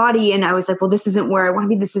lighter body. And I was like, well, this isn't where I want to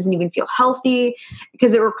be. This doesn't even feel healthy,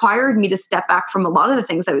 because it required me to step back from a lot of the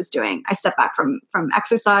things I was doing. I stepped back from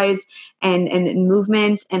exercise and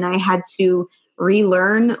movement, and I had to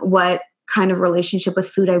relearn what kind of relationship with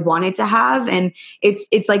food I wanted to have. And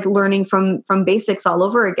it's like learning from basics all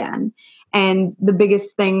over again. And the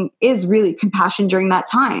biggest thing is really compassion during that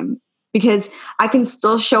time, because I can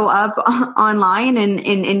still show up online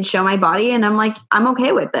and show my body, and I'm like, I'm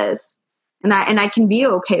okay with this. And I can be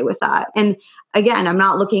okay with that. And again, I'm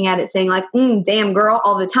not looking at it saying like, damn girl,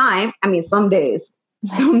 all the time. I mean, some days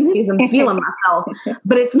I'm feeling myself,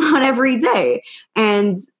 but it's not every day.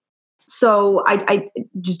 And so I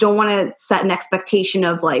just don't want to set an expectation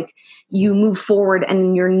of like, you move forward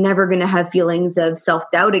and you're never going to have feelings of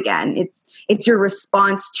self-doubt again. It's your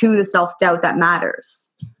response to the self-doubt that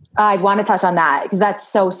matters. I want to touch on that because that's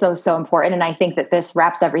so important. And I think that this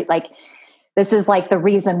wraps this is like the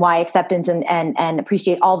reason why acceptance and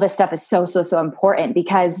appreciate all this stuff is so important,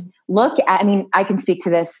 because I can speak to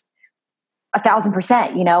this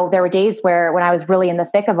 1,000%. You know, there were days where when I was really in the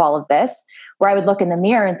thick of all of this, where I would look in the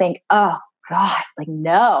mirror and think, oh God, like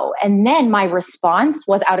no. And then my response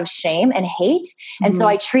was out of shame and hate. And so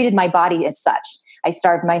I treated my body as such. I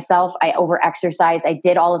starved myself. I over-exercised. I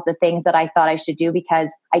did all of the things that I thought I should do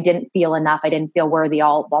because I didn't feel enough. I didn't feel worthy,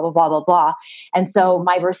 all blah, blah, blah, blah, blah. And so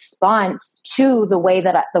my response to the way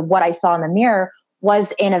that what I saw in the mirror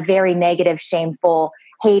was in a very negative, shameful,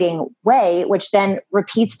 hating way, which then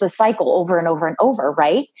repeats the cycle over and over and over,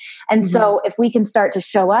 right? And so if we can start to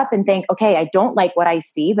show up and think, okay, I don't like what I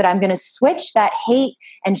see, but I'm going to switch that hate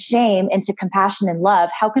and shame into compassion and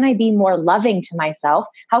love. How can I be more loving to myself?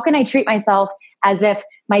 How can I treat myself as if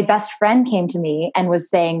my best friend came to me and was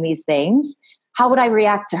saying these things? How would I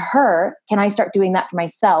react to her? Can I start doing that for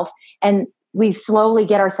myself? And we slowly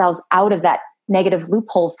get ourselves out of that negative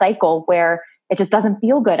loophole cycle where it just doesn't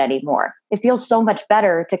feel good anymore. It feels so much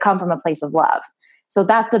better to come from a place of love. So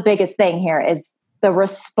that's the biggest thing here, is the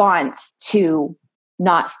response to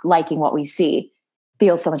not liking what we see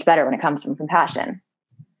feels so much better when it comes from compassion.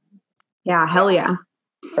 Yeah, hell yeah.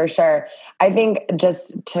 For sure. I think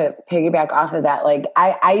just to piggyback off of that, like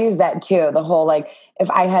I use that too. The whole, like, if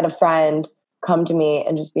I had a friend come to me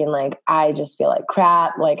and just being like, I just feel like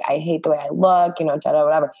crap, like I hate the way I look,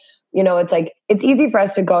 whatever. It's like, it's easy for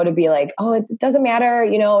us to go to be like, oh, it doesn't matter.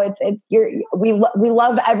 We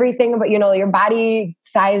love everything, but your body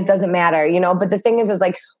size doesn't matter, but the thing is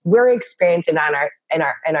like, we're experiencing in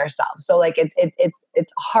ourselves. So like,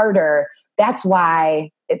 it's harder. That's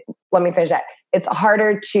why let me finish that. It's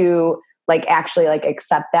harder to like actually like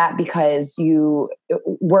accept that, because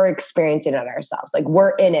we're experiencing it ourselves. Like,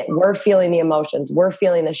 we're in it, we're feeling the emotions, we're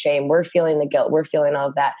feeling the shame, we're feeling the guilt, we're feeling all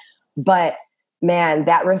of that. But man,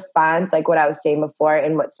 that response, like what I was saying before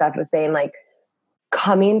and what Steph was saying, like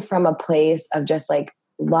coming from a place of just like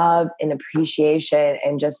love and appreciation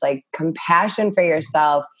and just like compassion for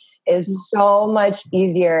yourself is so much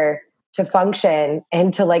easier to function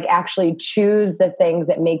and to like actually choose the things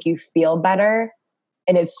that make you feel better.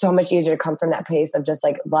 And it's so much easier to come from that place of just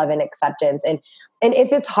like love and acceptance. And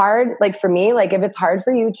if it's hard, like for me, like if it's hard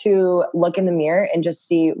for you to look in the mirror and just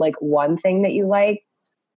see like one thing that you like,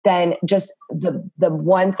 then just the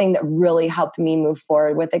one thing that really helped me move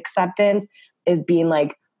forward with acceptance is being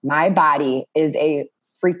like, my body is a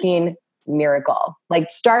freaking miracle. Like,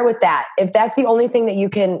 start with that. If that's the only thing that you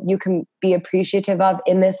can be appreciative of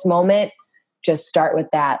in this moment, just start with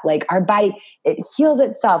that. Like, our body, it heals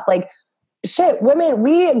itself. Like, shit, women,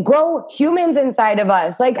 we grow humans inside of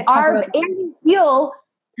us. Like, and we heal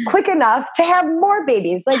quick enough to have more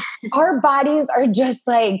babies. Like our bodies are just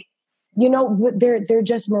like, they're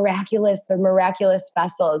just miraculous. They're miraculous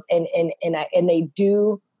vessels, and they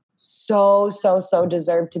do so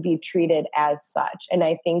deserve to be treated as such. And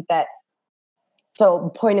I think that, so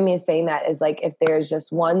point of me saying that is like, if there's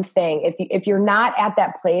just one thing, if you're not at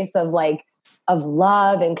that place of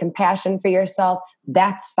love and compassion for yourself,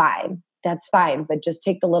 that's fine. That's fine. But just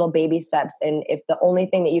take the little baby steps. And if the only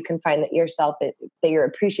thing that you can find that you're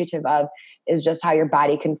appreciative of is just how your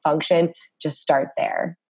body can function, just start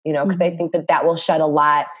there, because I think that will shed a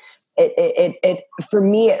lot. It for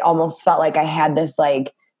me, it almost felt like I had this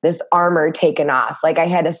armor taken off. Like I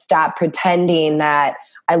had to stop pretending that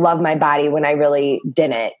I love my body when I really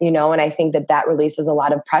didn't, and I think that releases a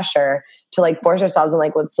lot of pressure to force ourselves. And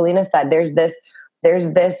like what Selena said, there's this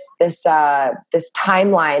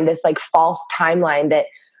timeline, this false timeline that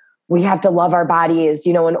we have to love our bodies,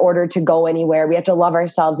 in order to go anywhere. We have to love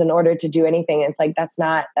ourselves in order to do anything. And it's like, that's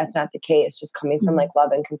not the case. Just coming from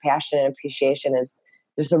love and compassion and appreciation is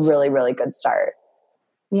just a really, really good start.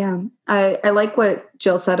 Yeah. I like what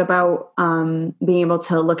Jill said about being able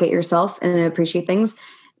to look at yourself and appreciate things.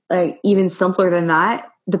 Even simpler than that,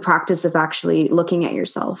 the practice of actually looking at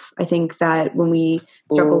yourself. I think that when we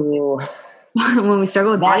struggle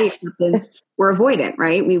with body acceptance, we're avoidant,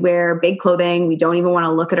 right? We wear big clothing. We don't even want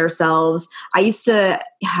to look at ourselves. I used to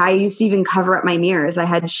even cover up my mirrors. I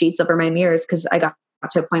had sheets over my mirrors because I got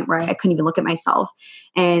to a point where I couldn't even look at myself.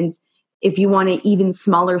 And if you want an even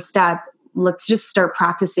smaller step, let's just start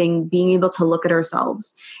practicing being able to look at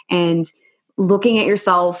ourselves and looking at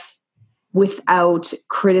yourself without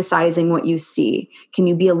criticizing what you see. Can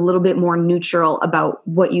you be a little bit more neutral about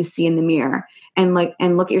what you see in the mirror and look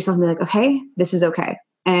at yourself and be like, okay, this is okay.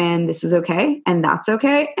 And this is okay. And that's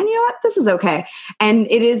okay. And you know what? This is okay. And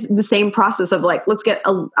it is the same process of let's get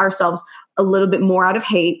ourselves a little bit more out of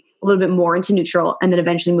hate, a little bit more into neutral, and then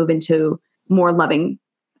eventually move into more loving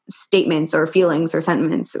statements or feelings or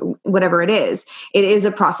sentiments, or whatever it is. It is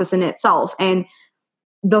a process in itself. And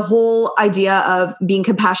the whole idea of being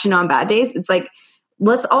compassionate on bad days, it's like,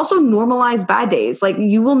 let's also normalize bad days.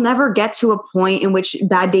 You will never get to a point in which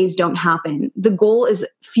bad days don't happen. The goal is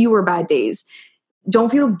fewer bad days.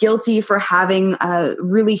 Don't feel guilty for having a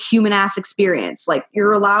really human ass experience.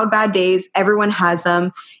 You're allowed bad days. Everyone has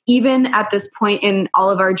them. Even at this point in all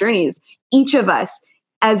of our journeys, each of us,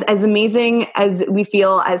 as amazing as we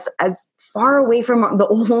feel, as far away from the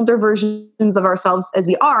older versions of ourselves as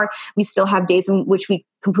we are, we still have days in which we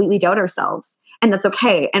completely doubt ourselves. And that's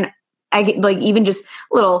okay. And I get even just a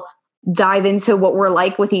little dive into what we're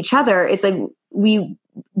like with each other. It's we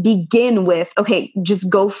begin with, okay, just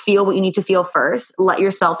go feel what you need to feel first. Let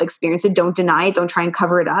yourself experience it. Don't deny it. Don't try and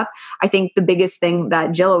cover it up. I think the biggest thing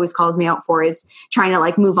that Jill always calls me out for is trying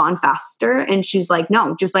to move on faster. And she's like,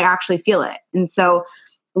 no, just actually feel it. And so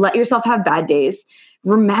let yourself have bad days.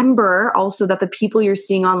 Remember also that the people you're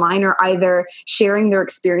seeing online are either sharing their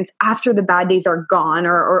experience after the bad days are gone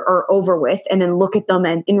or over with, and then look at them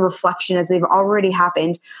and in reflection as they've already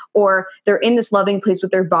happened, or they're in this loving place with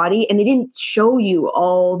their body and they didn't show you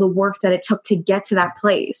all the work that it took to get to that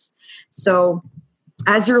place. So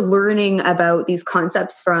as you're learning about these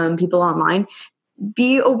concepts from people online,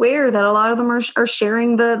 be aware that a lot of them are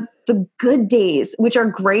sharing the good days, which are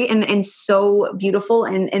great and so beautiful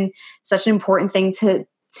and such an important thing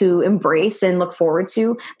to embrace and look forward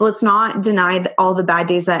to. But let's not deny all the bad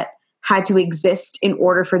days that had to exist in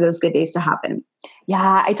order for those good days to happen.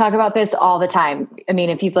 Yeah, I talk about this all the time. I mean,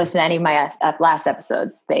 if you've listened to any of my last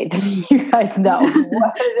episodes, you guys know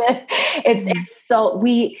what it's so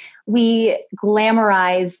we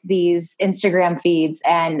glamorize these Instagram feeds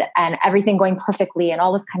and everything going perfectly and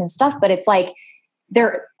all this kind of stuff, but it's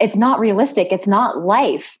it's not realistic. It's not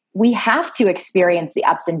life. We have to experience the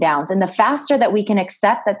ups and downs. And the faster that we can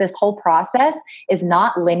accept that this whole process is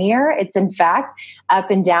not linear, it's in fact up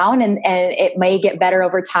and down, and it may get better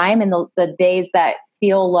over time. And the days that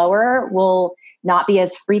feel lower will not be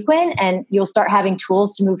as frequent, and you'll start having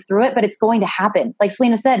tools to move through it, but it's going to happen. Like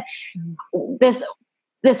Selena said,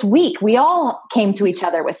 this week, we all came to each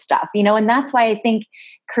other with stuff, and that's why I think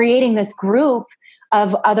creating this group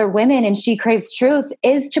of other women and She Craves Truth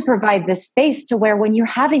is to provide this space to where when you're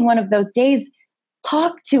having one of those days,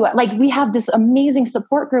 talk to it. We have this amazing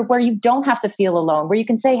support group where you don't have to feel alone, where you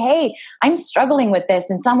can say, hey, I'm struggling with this,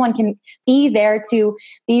 and someone can be there to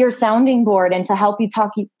be your sounding board and to help you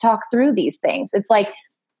talk through these things. It's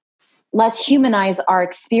let's humanize our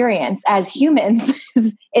experience as humans.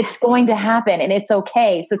 It's going to happen and it's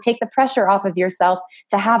okay. So take the pressure off of yourself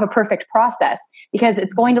to have a perfect process, because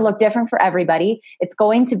it's going to look different for everybody. It's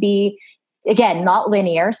going to be again, not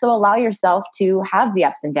linear. So allow yourself to have the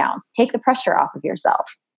ups and downs. Take the pressure off of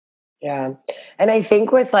yourself. Yeah. And I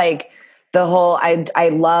think with like the whole, I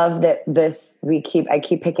love that I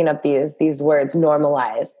keep picking up these words,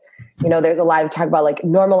 normalize. There's a lot of talk about like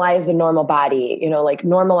normalize the normal body, like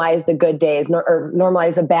normalize the good days, or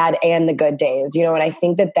normalize the bad and the good days, and I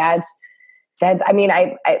think that's, I mean,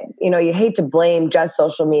 I you hate to blame just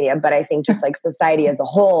social media, but I think just like society as a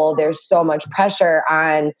whole, there's so much pressure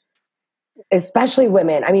on, especially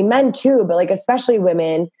women. I mean, men too, but like, especially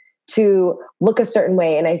women to look a certain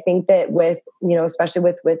way. And I think that with, especially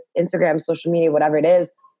with Instagram, social media, whatever it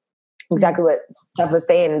is, exactly what Steph was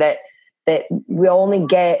saying, that we only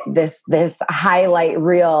get this highlight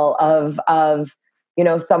reel of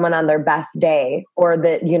someone on their best day, or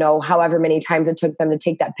that, however many times it took them to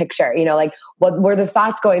take that picture, like what were the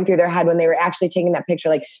thoughts going through their head when they were actually taking that picture?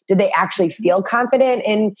 Like, did they actually feel confident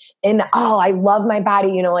in, oh, I love my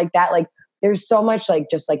body, like that? Like, there's so much like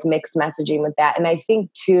just like mixed messaging with that. And I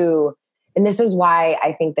think too, and this is why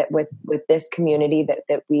I think that with this community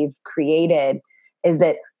that we've created, is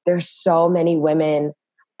that there's so many women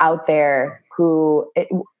out there who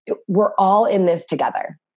we're all in this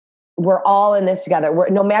together. We're all in this together.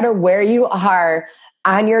 No matter where you are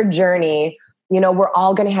on your journey, we're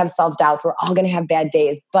all going to have self-doubts. We're all going to have bad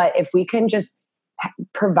days. But if we can just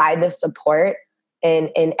provide this support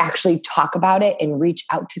and actually talk about it and reach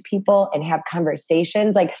out to people and have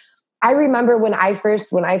conversations. Like, I remember when I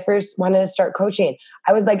first wanted to start coaching,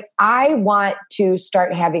 I was like, I want to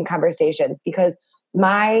start having conversations, because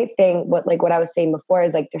my thing, what I was saying before,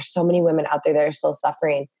 is like, there's so many women out there that are still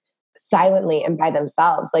suffering silently and by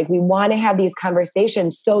themselves. Like, we want to have these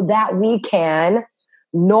conversations so that we can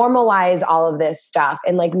normalize all of this stuff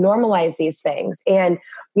and like normalize these things. And,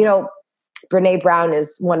 Brene Brown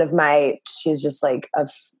is she's just like a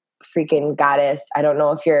freaking goddess. I don't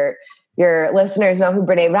know if your listeners know who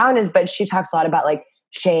Brene Brown is, but she talks a lot about like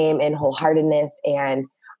shame and wholeheartedness. And,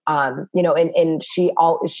 and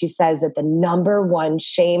she says that the number one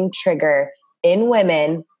shame trigger in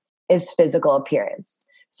women is physical appearance.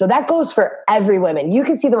 So that goes for every woman. You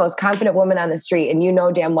can see the most confident woman on the street, and you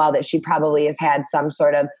know damn well that she probably has had some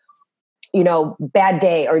sort of, bad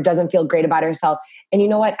day, or doesn't feel great about herself. And you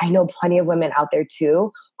know what? I know plenty of women out there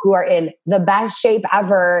too, who are in the best shape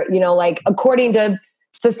ever, like according to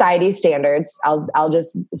society standards. I'll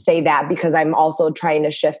just say that, because I'm also trying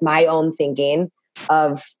to shift my own thinking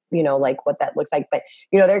of, like what that looks like. But,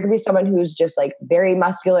 there could be someone who's just like very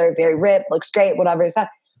muscular, very ripped, looks great, whatever it's not.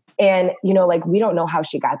 And, like, we don't know how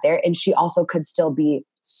she got there. And she also could still be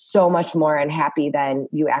so much more unhappy than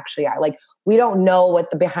you actually are. Like, we don't know what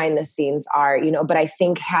the behind the scenes are, but I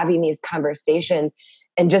think having these conversations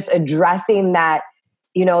and just addressing that,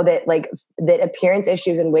 that appearance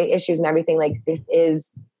issues and weight issues and everything, like,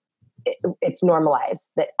 it's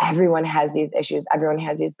normalized that everyone has these issues. Everyone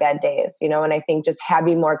has these bad days, and I think just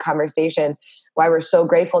having more conversations, why we're so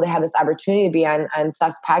grateful to have this opportunity to be on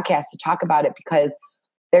Steph's podcast to talk about it, because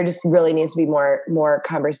there just really needs to be more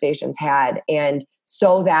conversations had. And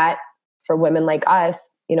so that for women like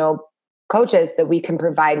us, coaches, that we can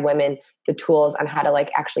provide women the tools on how to like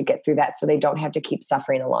actually get through that, so they don't have to keep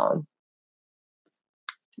suffering alone.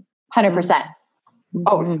 100%.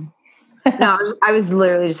 Oh, no, I was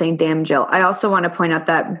literally just saying, damn, Jill. I also want to point out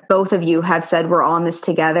that both of you have said we're all in this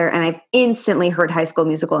together, and I've instantly heard High School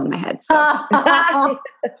Musical in my head. So,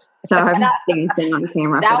 so I'm dancing on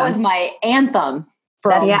camera. That was my anthem.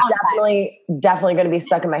 That's definitely going to be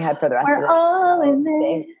stuck in my head for the rest of the day. All in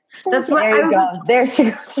this. That's what I was like, there she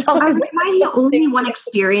goes. I was like, am I the only one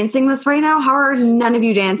experiencing this right now? How are none of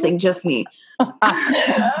you dancing? Just me.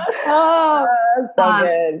 Oh, so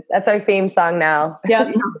good. That's our theme song now.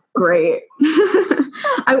 Yeah, great.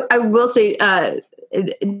 I will say,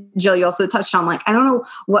 Jill, you also touched on like, I don't know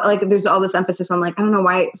what, like, there's all this emphasis on like, I don't know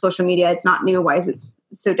why social media, it's not new. Why is it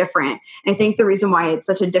so different? And I think the reason why it's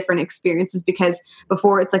such a different experience is because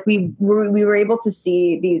before it's like we were able to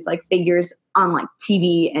see these like figures on like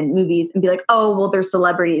TV and movies and be like, oh, well, they're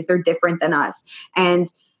celebrities. They're different than us. And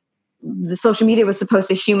the social media was supposed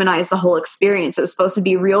to humanize the whole experience. It was supposed to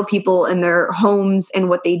be real people in their homes and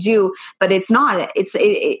what they do, but it's not.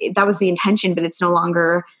 That was the intention, but it's no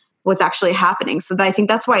longer what's actually happening. So I think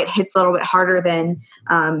that's why it hits a little bit harder than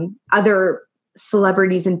other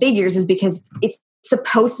celebrities and figures, is because it's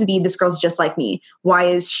supposed to be, this girl's just like me. Why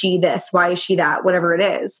is she this? Why is she that? Whatever it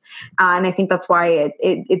is. And I think that's why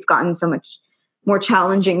it's gotten so much more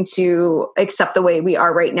challenging to accept the way we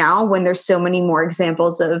are right now, when there's so many more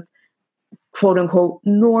examples of quote unquote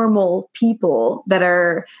normal people that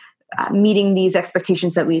are meeting these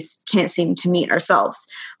expectations that we can't seem to meet ourselves.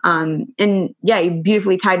 And yeah, you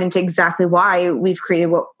beautifully tied into exactly why we've created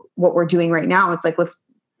what we're doing right now. It's like,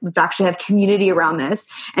 let's actually have community around this.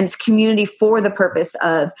 And it's community for the purpose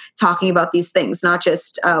of talking about these things, not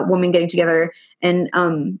just women getting together and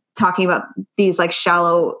talking about these like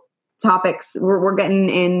shallow topics. We're getting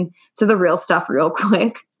into the real stuff real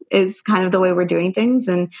quick is kind of the way we're doing things.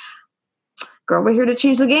 And girl, we're here to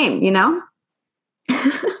change the game, you know?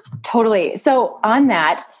 Totally. So on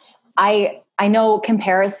that, I know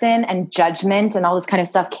comparison and judgment and all this kind of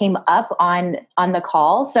stuff came up on the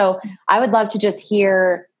call. So I would love to just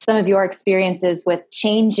hear some of your experiences with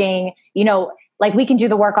changing, you know, like we can do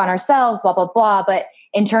the work on ourselves, blah, blah, blah. But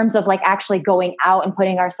in terms of like actually going out and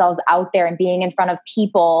putting ourselves out there and being in front of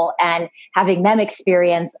people and having them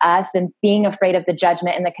experience us and being afraid of the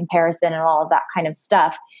judgment and the comparison and all of that kind of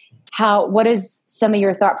stuff. What is some of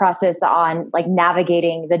your thought process on like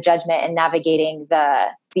navigating the judgment and navigating the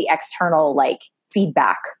external like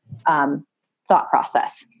feedback thought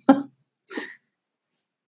process?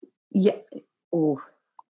 Yeah. Ooh.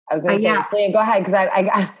 I was going to say, go ahead. Cause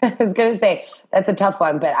I was going to say that's a tough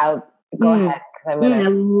one, but I'll go ahead. I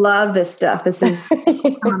love this stuff. This is some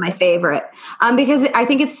of my favorite. Because I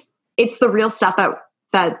think it's the real stuff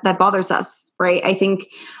that bothers us, right? I think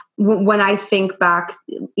when I think back,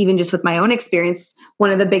 even just with my own experience,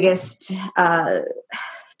 one of the biggest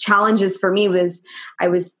challenges for me was I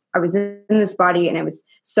was in this body and I was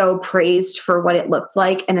so praised for what it looked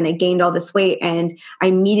like. And then I gained all this weight and I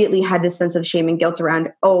immediately had this sense of shame and guilt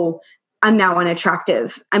around, I'm now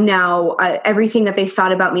unattractive. I'm now, everything that they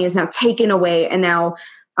thought about me is now taken away. And now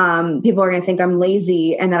people are going to think I'm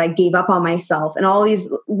lazy and that I gave up on myself and all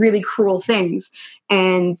these really cruel things.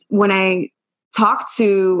 And when I talk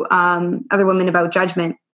to other women about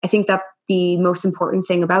judgment, I think that the most important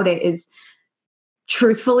thing about it is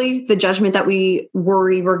truthfully, the judgment that we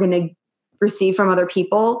worry we're going to receive from other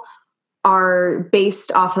people are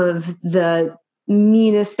based off of the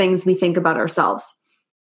meanest things we think about ourselves.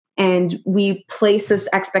 And we place this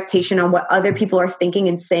expectation on what other people are thinking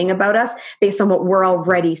and saying about us based on what we're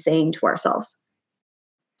already saying to ourselves.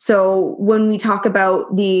 So when we talk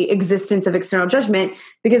about the existence of external judgment,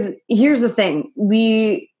 because here's the thing,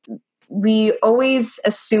 we always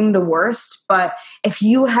assume the worst, but if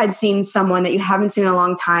you had seen someone that you haven't seen in a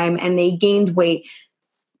long time and they gained weight,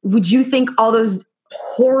 would you think all those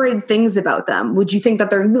horrid things about them? Would you think that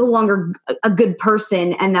they're no longer a good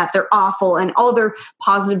person and that they're awful and all their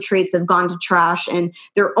positive traits have gone to trash and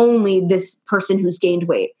they're only this person who's gained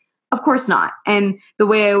weight? Of course not. And the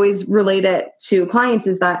way I always relate it to clients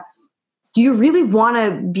is that, do you really want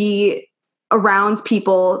to be around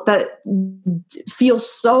people that feel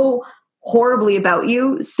so horribly about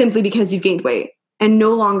you simply because you've gained weight and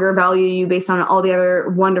no longer value you based on all the other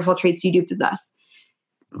wonderful traits you do possess?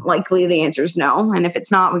 Likely the answer is no. And if it's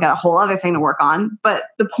not, we got a whole other thing to work on. But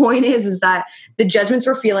the point is that the judgments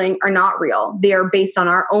we're feeling are not real. They are based on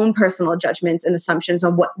our own personal judgments and assumptions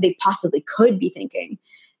on what they possibly could be thinking.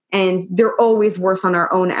 And they're always worse on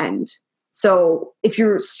our own end. So if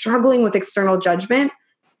you're struggling with external judgment,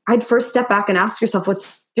 I'd first step back and ask yourself,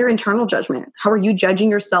 what's your internal judgment? How are you judging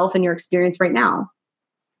yourself and your experience right now?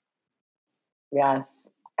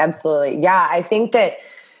 Yes, absolutely. Yeah, I think that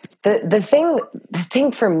the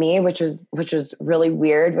thing for me, which was really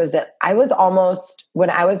weird, was that I was almost, when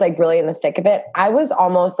I was like really in the thick of it, I was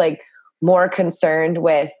almost like more concerned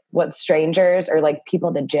with what strangers or like people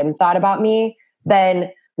at the gym thought about me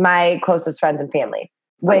than my closest friends and family.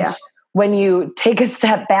 Which, when you take a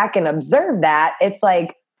step back and observe that, it's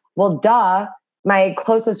like, well, duh, my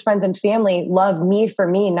closest friends and family love me for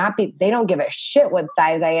me, they don't give a shit what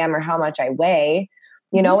size I am or how much I weigh,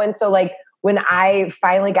 you know? And so like, when I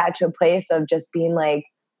finally got to a place of just being like,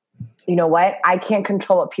 you know what, I can't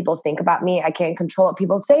control what people think about me. I can't control what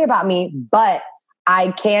people say about me, but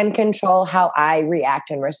I can control how I react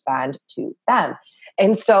and respond to them.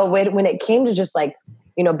 And so when it came to just like,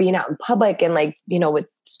 you know, being out in public and like, you know,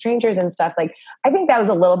 with strangers and stuff, like, I think that was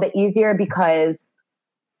a little bit easier because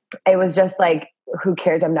it was just like, who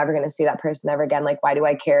cares? I'm never going to see that person ever again. Like, why do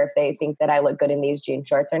I care if they think that I look good in these jean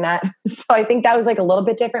shorts or not? So I think that was like a little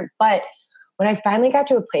bit different. But when I finally got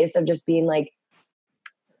to a place of just being like,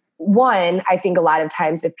 one, I think a lot of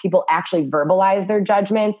times if people actually verbalize their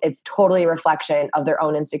judgments, it's totally a reflection of their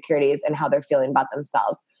own insecurities and how they're feeling about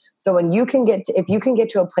themselves. So when you can if you can get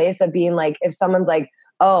to a place of being like, if someone's like,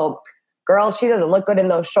 oh, girl, she doesn't look good in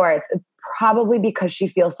those shorts, it's probably because she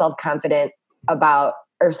feels self-confident about,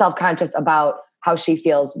 or self-conscious about how she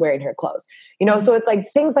feels wearing her clothes. You know, so it's like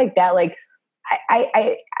things like that. Like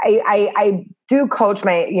I do coach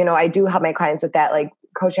I do help my clients with that. Like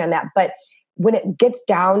coaching on that. But when it gets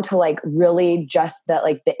down to like really just that,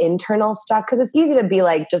 like the internal stuff, because it's easy to be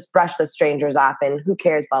like, just brush the strangers off and who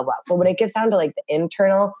cares, blah, blah. But when it gets down to like the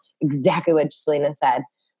internal, exactly what Selena said,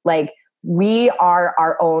 like we are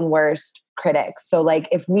our own worst critics. So like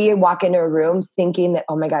if we walk into a room thinking that,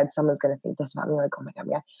 oh my God, someone's going to think this about me, like, oh my God,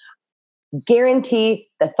 yeah. Guarantee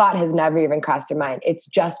the thought has never even crossed their mind. It's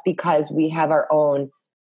just because we have our own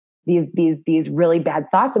these really bad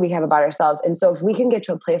thoughts that we have about ourselves. And so if we can get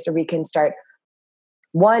to a place where we can start,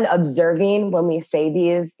 one, observing when we say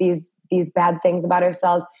these bad things about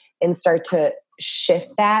ourselves and start to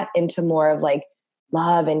shift that into more of like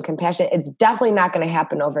love and compassion, it's definitely not going to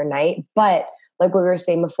happen overnight. But like what we were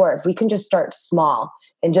saying before, if we can just start small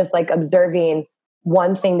and just like observing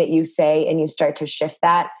one thing that you say and you start to shift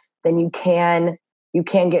that, then you can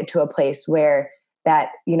get to a place where that,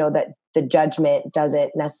 you know, that the judgment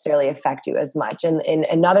doesn't necessarily affect you as much. And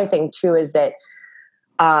another thing too is that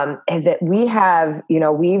we have, you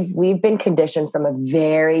know, we've been conditioned from a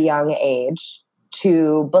very young age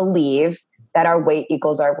to believe that our weight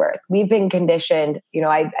equals our worth. We've been conditioned, you know,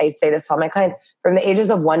 I say this to all my clients, from the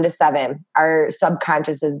ages of 1 to 7, our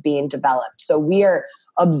subconscious is being developed. So we are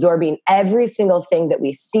absorbing every single thing that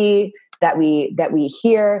we see, that we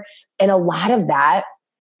hear. And a lot of that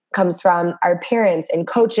comes from our parents and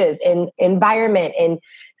coaches and environment and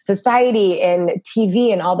society and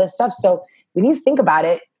TV and all this stuff. So when you think about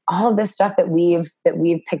it, all of this stuff that we've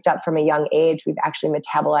picked up from a young age, we've actually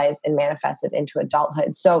metabolized and manifested into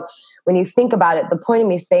adulthood. So when you think about it, the point of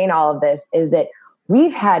me saying all of this is that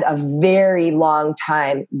we've had a very long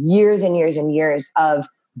time, years and years and years of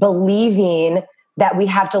believing that we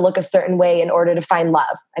have to look a certain way in order to find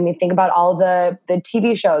love. I mean, think about all the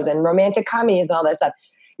TV shows and romantic comedies and all that stuff.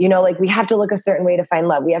 You know, like we have to look a certain way to find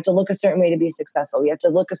love. We have to look a certain way to be successful. We have to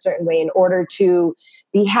look a certain way in order to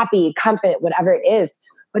be happy, confident, whatever it is.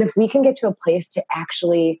 But if we can get to a place to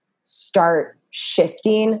actually start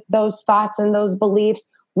shifting those thoughts and those beliefs,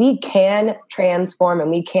 we can transform and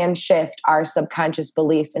we can shift our subconscious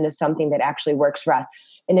beliefs into something that actually works for us.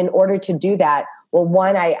 And in order to do that, well,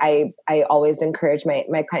 one, I always encourage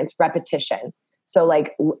my clients repetition. So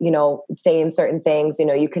like, you know, saying certain things, you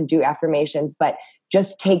know, you can do affirmations, but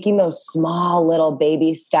just taking those small little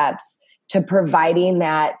baby steps to providing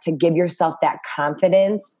that, to give yourself that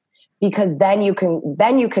confidence, because then you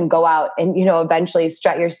can go out and, you know, eventually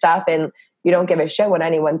strut your stuff and you don't give a shit what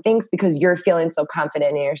anyone thinks because you're feeling so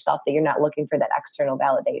confident in yourself that you're not looking for that external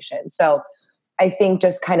validation. So I think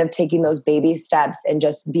just kind of taking those baby steps and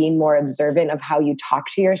just being more observant of how you talk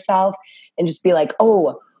to yourself and just be like,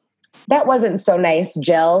 oh, that wasn't so nice,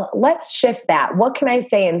 Jill. Let's shift that. What can I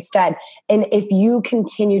say instead? And if you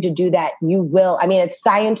continue to do that, you will. I mean, it's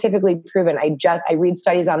scientifically proven. I read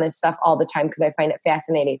studies on this stuff all the time because I find it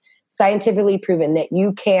fascinating. Scientifically proven that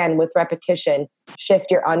you can, with repetition, shift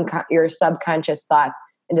your subconscious thoughts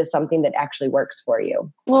into something that actually works for you.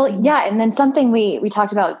 Well, yeah. And then something we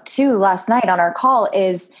talked about too last night on our call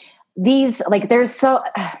is these, like, there's so...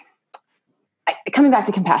 coming back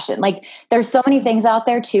to compassion, like there's so many things out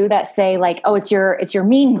there too that say like, oh, it's your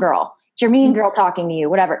mean girl. It's your mean girl talking to you,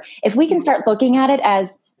 whatever. If we can start looking at it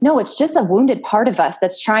as, no, it's just a wounded part of us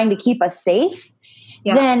that's trying to keep us safe.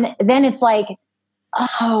 Yeah. Then it's like,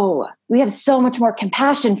 oh, we have so much more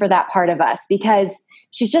compassion for that part of us because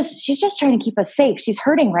she's just trying to keep us safe. She's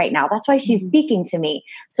hurting right now. That's why she's speaking to me.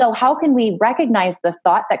 So how can we recognize the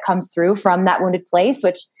thought that comes through from that wounded place,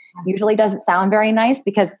 which usually doesn't sound very nice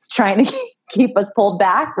because it's trying to keep us pulled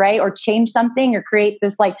back, right? Or change something or create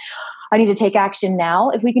this like, I need to take action now.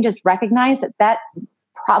 If we can just recognize that that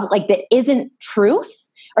isn't truth,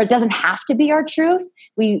 or it doesn't have to be our truth.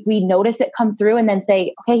 We notice it come through and then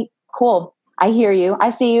say, okay, cool. I hear you. I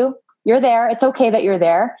see you. You're there. It's okay that you're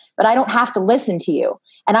there, but I don't have to listen to you.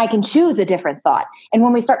 And I can choose a different thought. And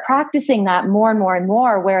when we start practicing that more and more and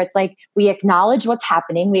more, where it's like we acknowledge what's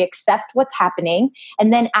happening, we accept what's happening,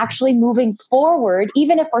 and then actually moving forward,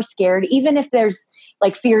 even if we're scared, even if there's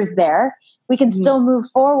like fears there, we can still move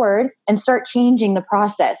forward and start changing the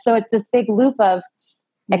process. So it's this big loop of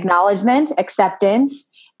acknowledgement, acceptance,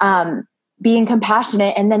 being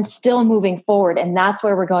compassionate, and then still moving forward. And that's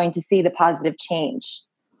where we're going to see the positive change.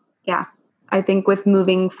 Yeah. I think with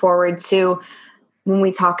moving forward too, when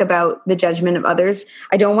we talk about the judgment of others,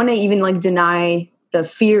 I don't want to even like deny the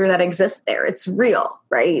fear that exists there. It's real,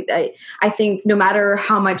 right? I think no matter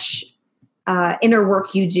how much inner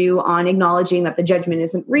work you do on acknowledging that the judgment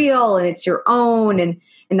isn't real and it's your own, and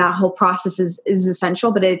that whole process is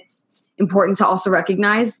essential, but it's important to also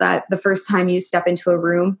recognize that the first time you step into a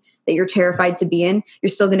room that you're terrified to be in, you're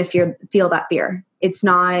still going to feel that fear. It's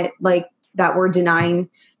not like that we're denying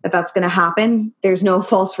that that's going to happen. There's no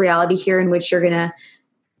false reality here in which you're going to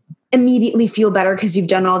immediately feel better because you've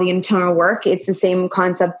done all the internal work. It's the same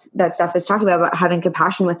concept that Steph was talking about having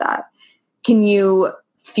compassion with that. Can you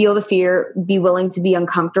feel the fear, be willing to be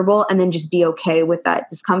uncomfortable, and then just be okay with that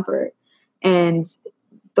discomfort? And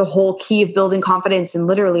the whole key of building confidence in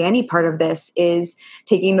literally any part of this is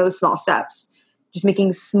taking those small steps, just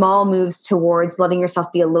making small moves towards letting yourself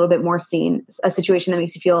be a little bit more seen, a situation that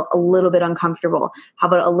makes you feel a little bit uncomfortable. How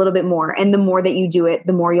about a little bit more? And the more that you do it,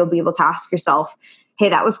 the more you'll be able to ask yourself, hey,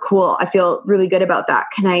 that was cool. I feel really good about that.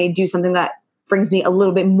 Can I do something that brings me a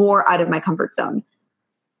little bit more out of my comfort zone?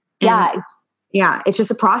 And it's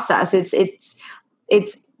just a process. It's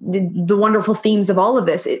the wonderful themes of all of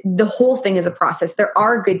this. The whole thing is a process. There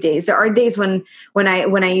are good days. There are days when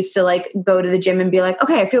I used to like go to the gym and be like,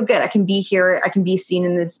 okay, I feel good. I can be here. I can be seen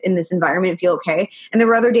in this environment and feel okay. And there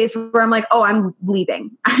were other days where I'm like, oh, I'm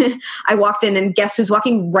leaving. I walked in and guess who's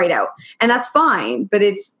walking right out? And that's fine. But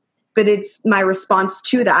it's my response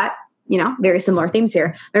to that, very similar themes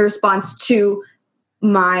here. My response to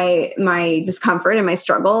my discomfort and my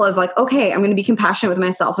struggle of like, okay, I'm going to be compassionate with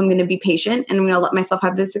myself. I'm going to be patient and I'm going to let myself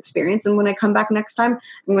have this experience. And when I come back next time,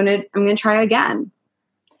 I'm going to try again.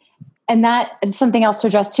 And that is something else to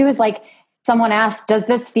address too, is like someone asked, does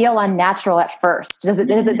this feel unnatural at first? Does it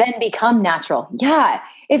then become natural? Yeah.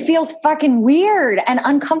 It feels fucking weird and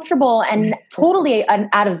uncomfortable and totally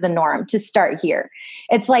out of the norm to start here.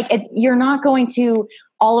 It's like, you're not going to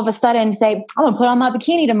all of a sudden say, I'm going to put on my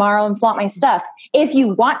bikini tomorrow and flaunt my stuff. If you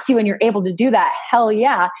want to and you're able to do that, hell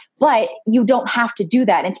yeah. But you don't have to do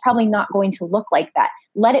that. And it's probably not going to look like that.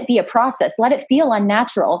 Let it be a process. Let it feel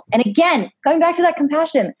unnatural. And again, going back to that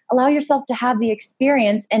compassion, allow yourself to have the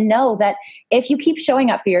experience and know that if you keep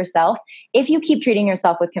showing up for yourself, if you keep treating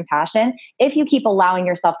yourself with compassion, if you keep allowing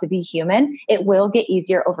yourself to be human, it will get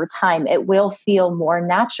easier over time. It will feel more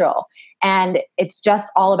natural. And it's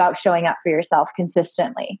just all about showing up for yourself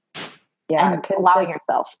consistently. Yeah, and allowing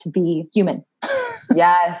yourself to be human.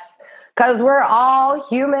 Yes, because we're all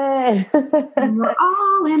human. We're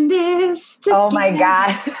all in this together. Oh my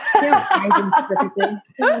God.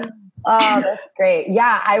 Oh, that's great.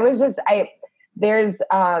 Yeah, there's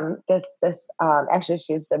actually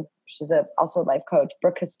she's also a life coach,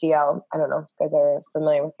 Brooke Castillo. I don't know if you guys are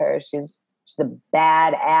familiar with her. She's a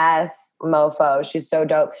badass mofo. She's so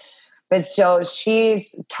dope. But so she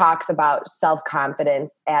talks about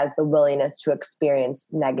self-confidence as the willingness to experience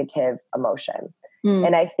negative emotion.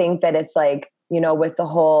 And I think that it's like, with the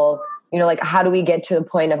whole, like, how do we get to the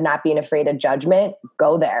point of not being afraid of judgment?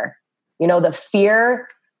 Go there. The fear,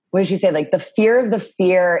 what did she say? Like the fear of the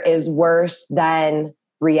fear is worse than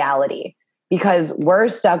reality, because we're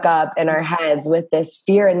stuck up in our heads with this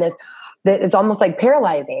fear and this, that it's almost like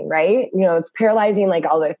paralyzing, right? It's paralyzing, like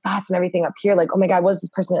all the thoughts and everything up here, like, oh my God, what's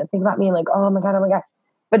this person going to think about me? And like, oh my God.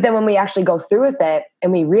 But then when we actually go through with it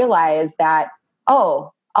and we realize that,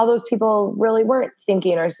 oh, all those people really weren't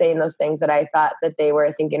thinking or saying those things that I thought that they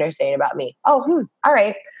were thinking or saying about me. Oh, all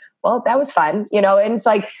right. Well, that was fun, and it's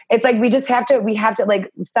like we have to like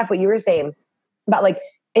stuff what you were saying about like,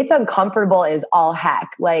 it's uncomfortable as all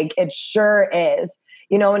heck. Like it sure is,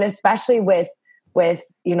 and especially with,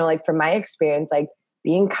 like from my experience, like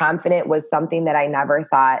being confident was something that I never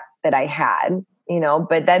thought that I had,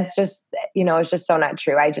 but that's just, it's just so not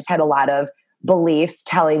true. I just had a lot of beliefs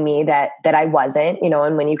telling me that I wasn't,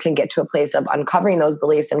 and when you can get to a place of uncovering those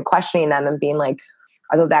beliefs and questioning them and being like,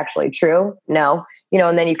 are those actually true? No,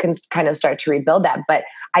 and then you can kind of start to rebuild that. But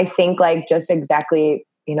I think like just exactly,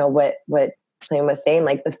 what Selena was saying,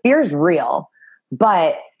 like the fear is real,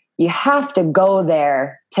 but you have to go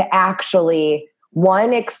there to actually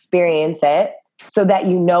experience it so that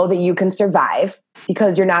that you can survive,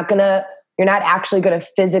 because you're not actually going to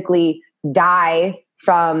physically die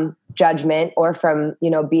from judgment or from,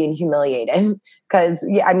 being humiliated. Because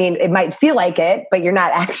it might feel like it, but you're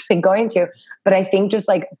not actually going to. But I think just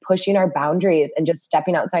like pushing our boundaries and just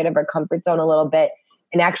stepping outside of our comfort zone a little bit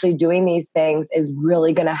and actually doing these things is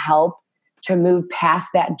really going to help to move past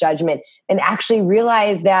that judgment and actually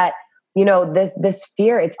realize that, this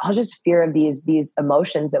fear, it's all just fear of these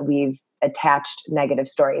emotions that we've attached negative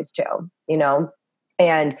stories to,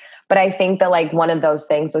 but I think that like one of those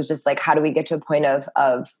things was just like, how do we get to a point of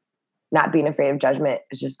not being afraid of judgment?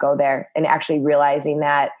 Is just go there and actually realizing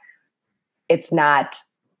that it's not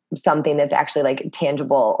something that's actually like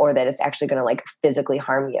tangible or that it's actually going to like physically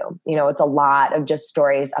harm you. It's a lot of just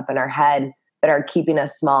stories up in our head that are keeping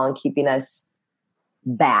us small and keeping us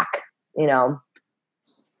back,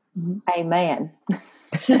 Amen.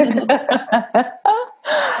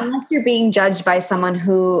 Unless you're being judged by someone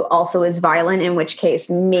who also is violent, in which case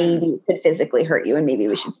maybe could physically hurt you and maybe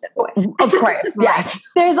we should step away. Of course. Yes.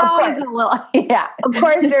 There's always a little, yeah. Of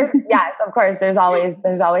course there's always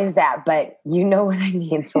that, but you know what I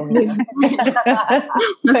mean, Selena.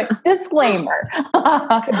 Disclaimer.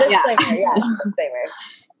 Disclaimer.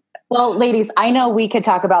 Well, ladies, I know we could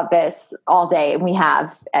talk about this all day, and we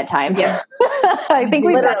have at times. Yeah. I think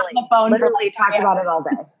we've been on the phone literally talk about it all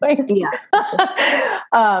day. Yeah.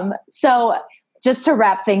 So just to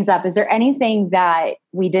wrap things up, is there anything that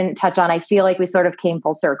we didn't touch on? I feel like we sort of came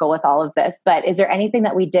full circle with all of this, but is there anything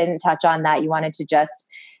that we didn't touch on that you wanted to just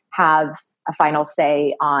have a final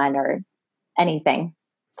say on, or anything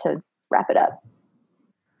to wrap it up?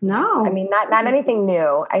 No. I mean, not anything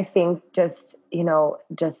new. I think just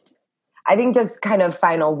kind of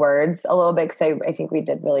final words a little bit, because I think we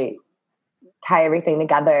did really tie everything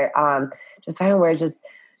together. Just final words, just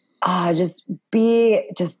be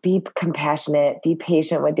compassionate, be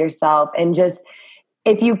patient with yourself, and just,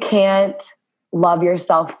 if you can't love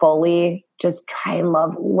yourself fully, just try and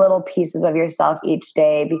love little pieces of yourself each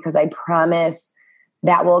day, because I promise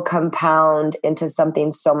that will compound into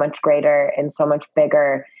something so much greater and so much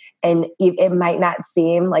bigger. And it might not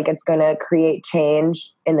seem like it's going to create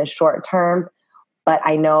change in the short term, but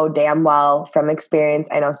I know damn well from experience,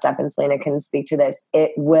 I know Steph and Selena can speak to this,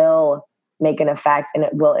 it will make an effect and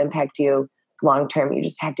it will impact you long term. You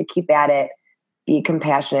just have to keep at it, be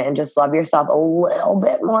compassionate, and just love yourself a little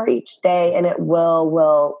bit more each day, and it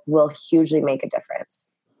will hugely make a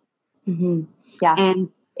difference. Mm-hmm. Yeah. And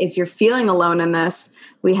if you're feeling alone in this,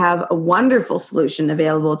 we have a wonderful solution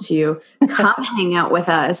available to you. Come hang out with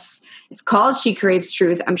us. It's called She Craves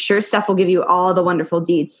Truth. I'm sure Steph will give you all the wonderful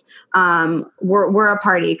deets. We're a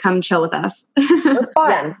party. Come chill with us. We're fun.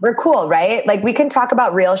 Yeah. We're cool, right? Like, we can talk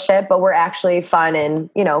about real shit, but we're actually fun and,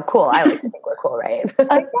 cool. I like to think we're cool, right?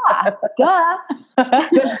 Yeah. Duh.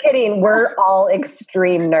 Just kidding. We're all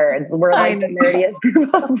extreme nerds. We're like the nerdiest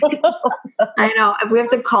group of people. I know. We have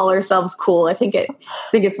to call ourselves cool. I think it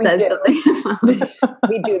says something.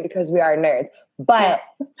 We do, because we are nerds. But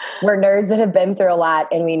we're nerds that have been through a lot,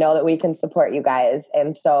 and we know that we can support you guys.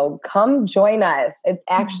 And so come join us. It's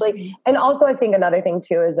actually, and also I think another thing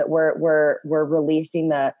too is that we're releasing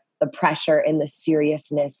the pressure and the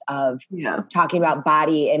seriousness of talking about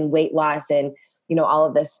body and weight loss and, all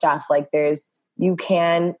of this stuff. Like,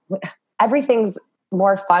 everything's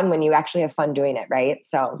more fun when you actually have fun doing it. Right.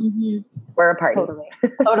 So we're a party.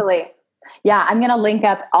 Totally. Yeah, I'm going to link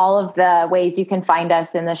up all of the ways you can find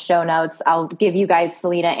us in the show notes. I'll give you guys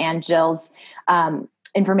Selena and Jill's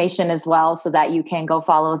information as well, so that you can go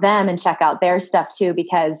follow them and check out their stuff too,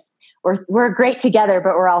 because we're great together,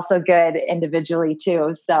 but we're also good individually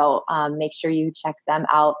too. So make sure you check them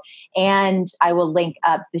out. And I will link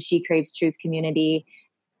up the She Craves Truth community,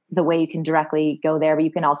 the way you can directly go there, but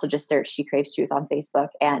you can also just search She Craves Truth on Facebook.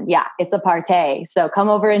 And yeah, it's a party. So come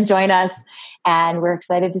over and join us, and we're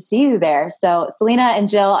excited to see you there. So Selena and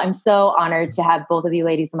Jill, I'm so honored to have both of you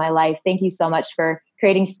ladies in my life. Thank you so much for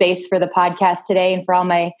creating space for the podcast today and for all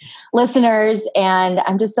my listeners. And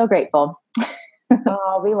I'm just so grateful.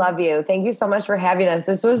 Oh, we love you. Thank you so much for having us.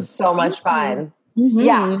 This was so much fun. Mm-hmm.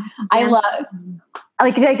 Yeah.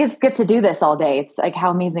 I just get to do this all day. It's like,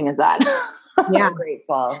 how amazing is that? Yeah, so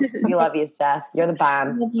grateful. We love you, Steph. You're the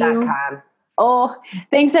bomb.com. Oh,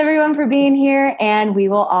 thanks everyone for being here, and we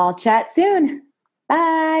will all chat soon.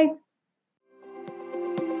 Bye.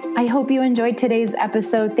 I hope you enjoyed today's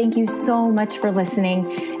episode. Thank you so much for listening.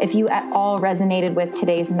 If you at all resonated with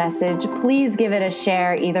today's message, please give it a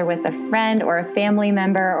share, either with a friend or a family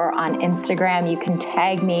member, or on Instagram. You can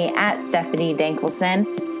tag me at Stephanie Dankelson.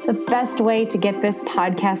 The best way to get this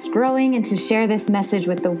podcast growing and to share this message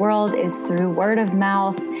with the world is through word of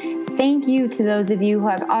mouth. Thank you to those of you who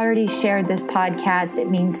have already shared this podcast. It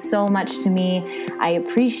means so much to me. I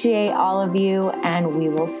appreciate all of you, and we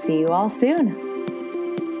will see you all soon.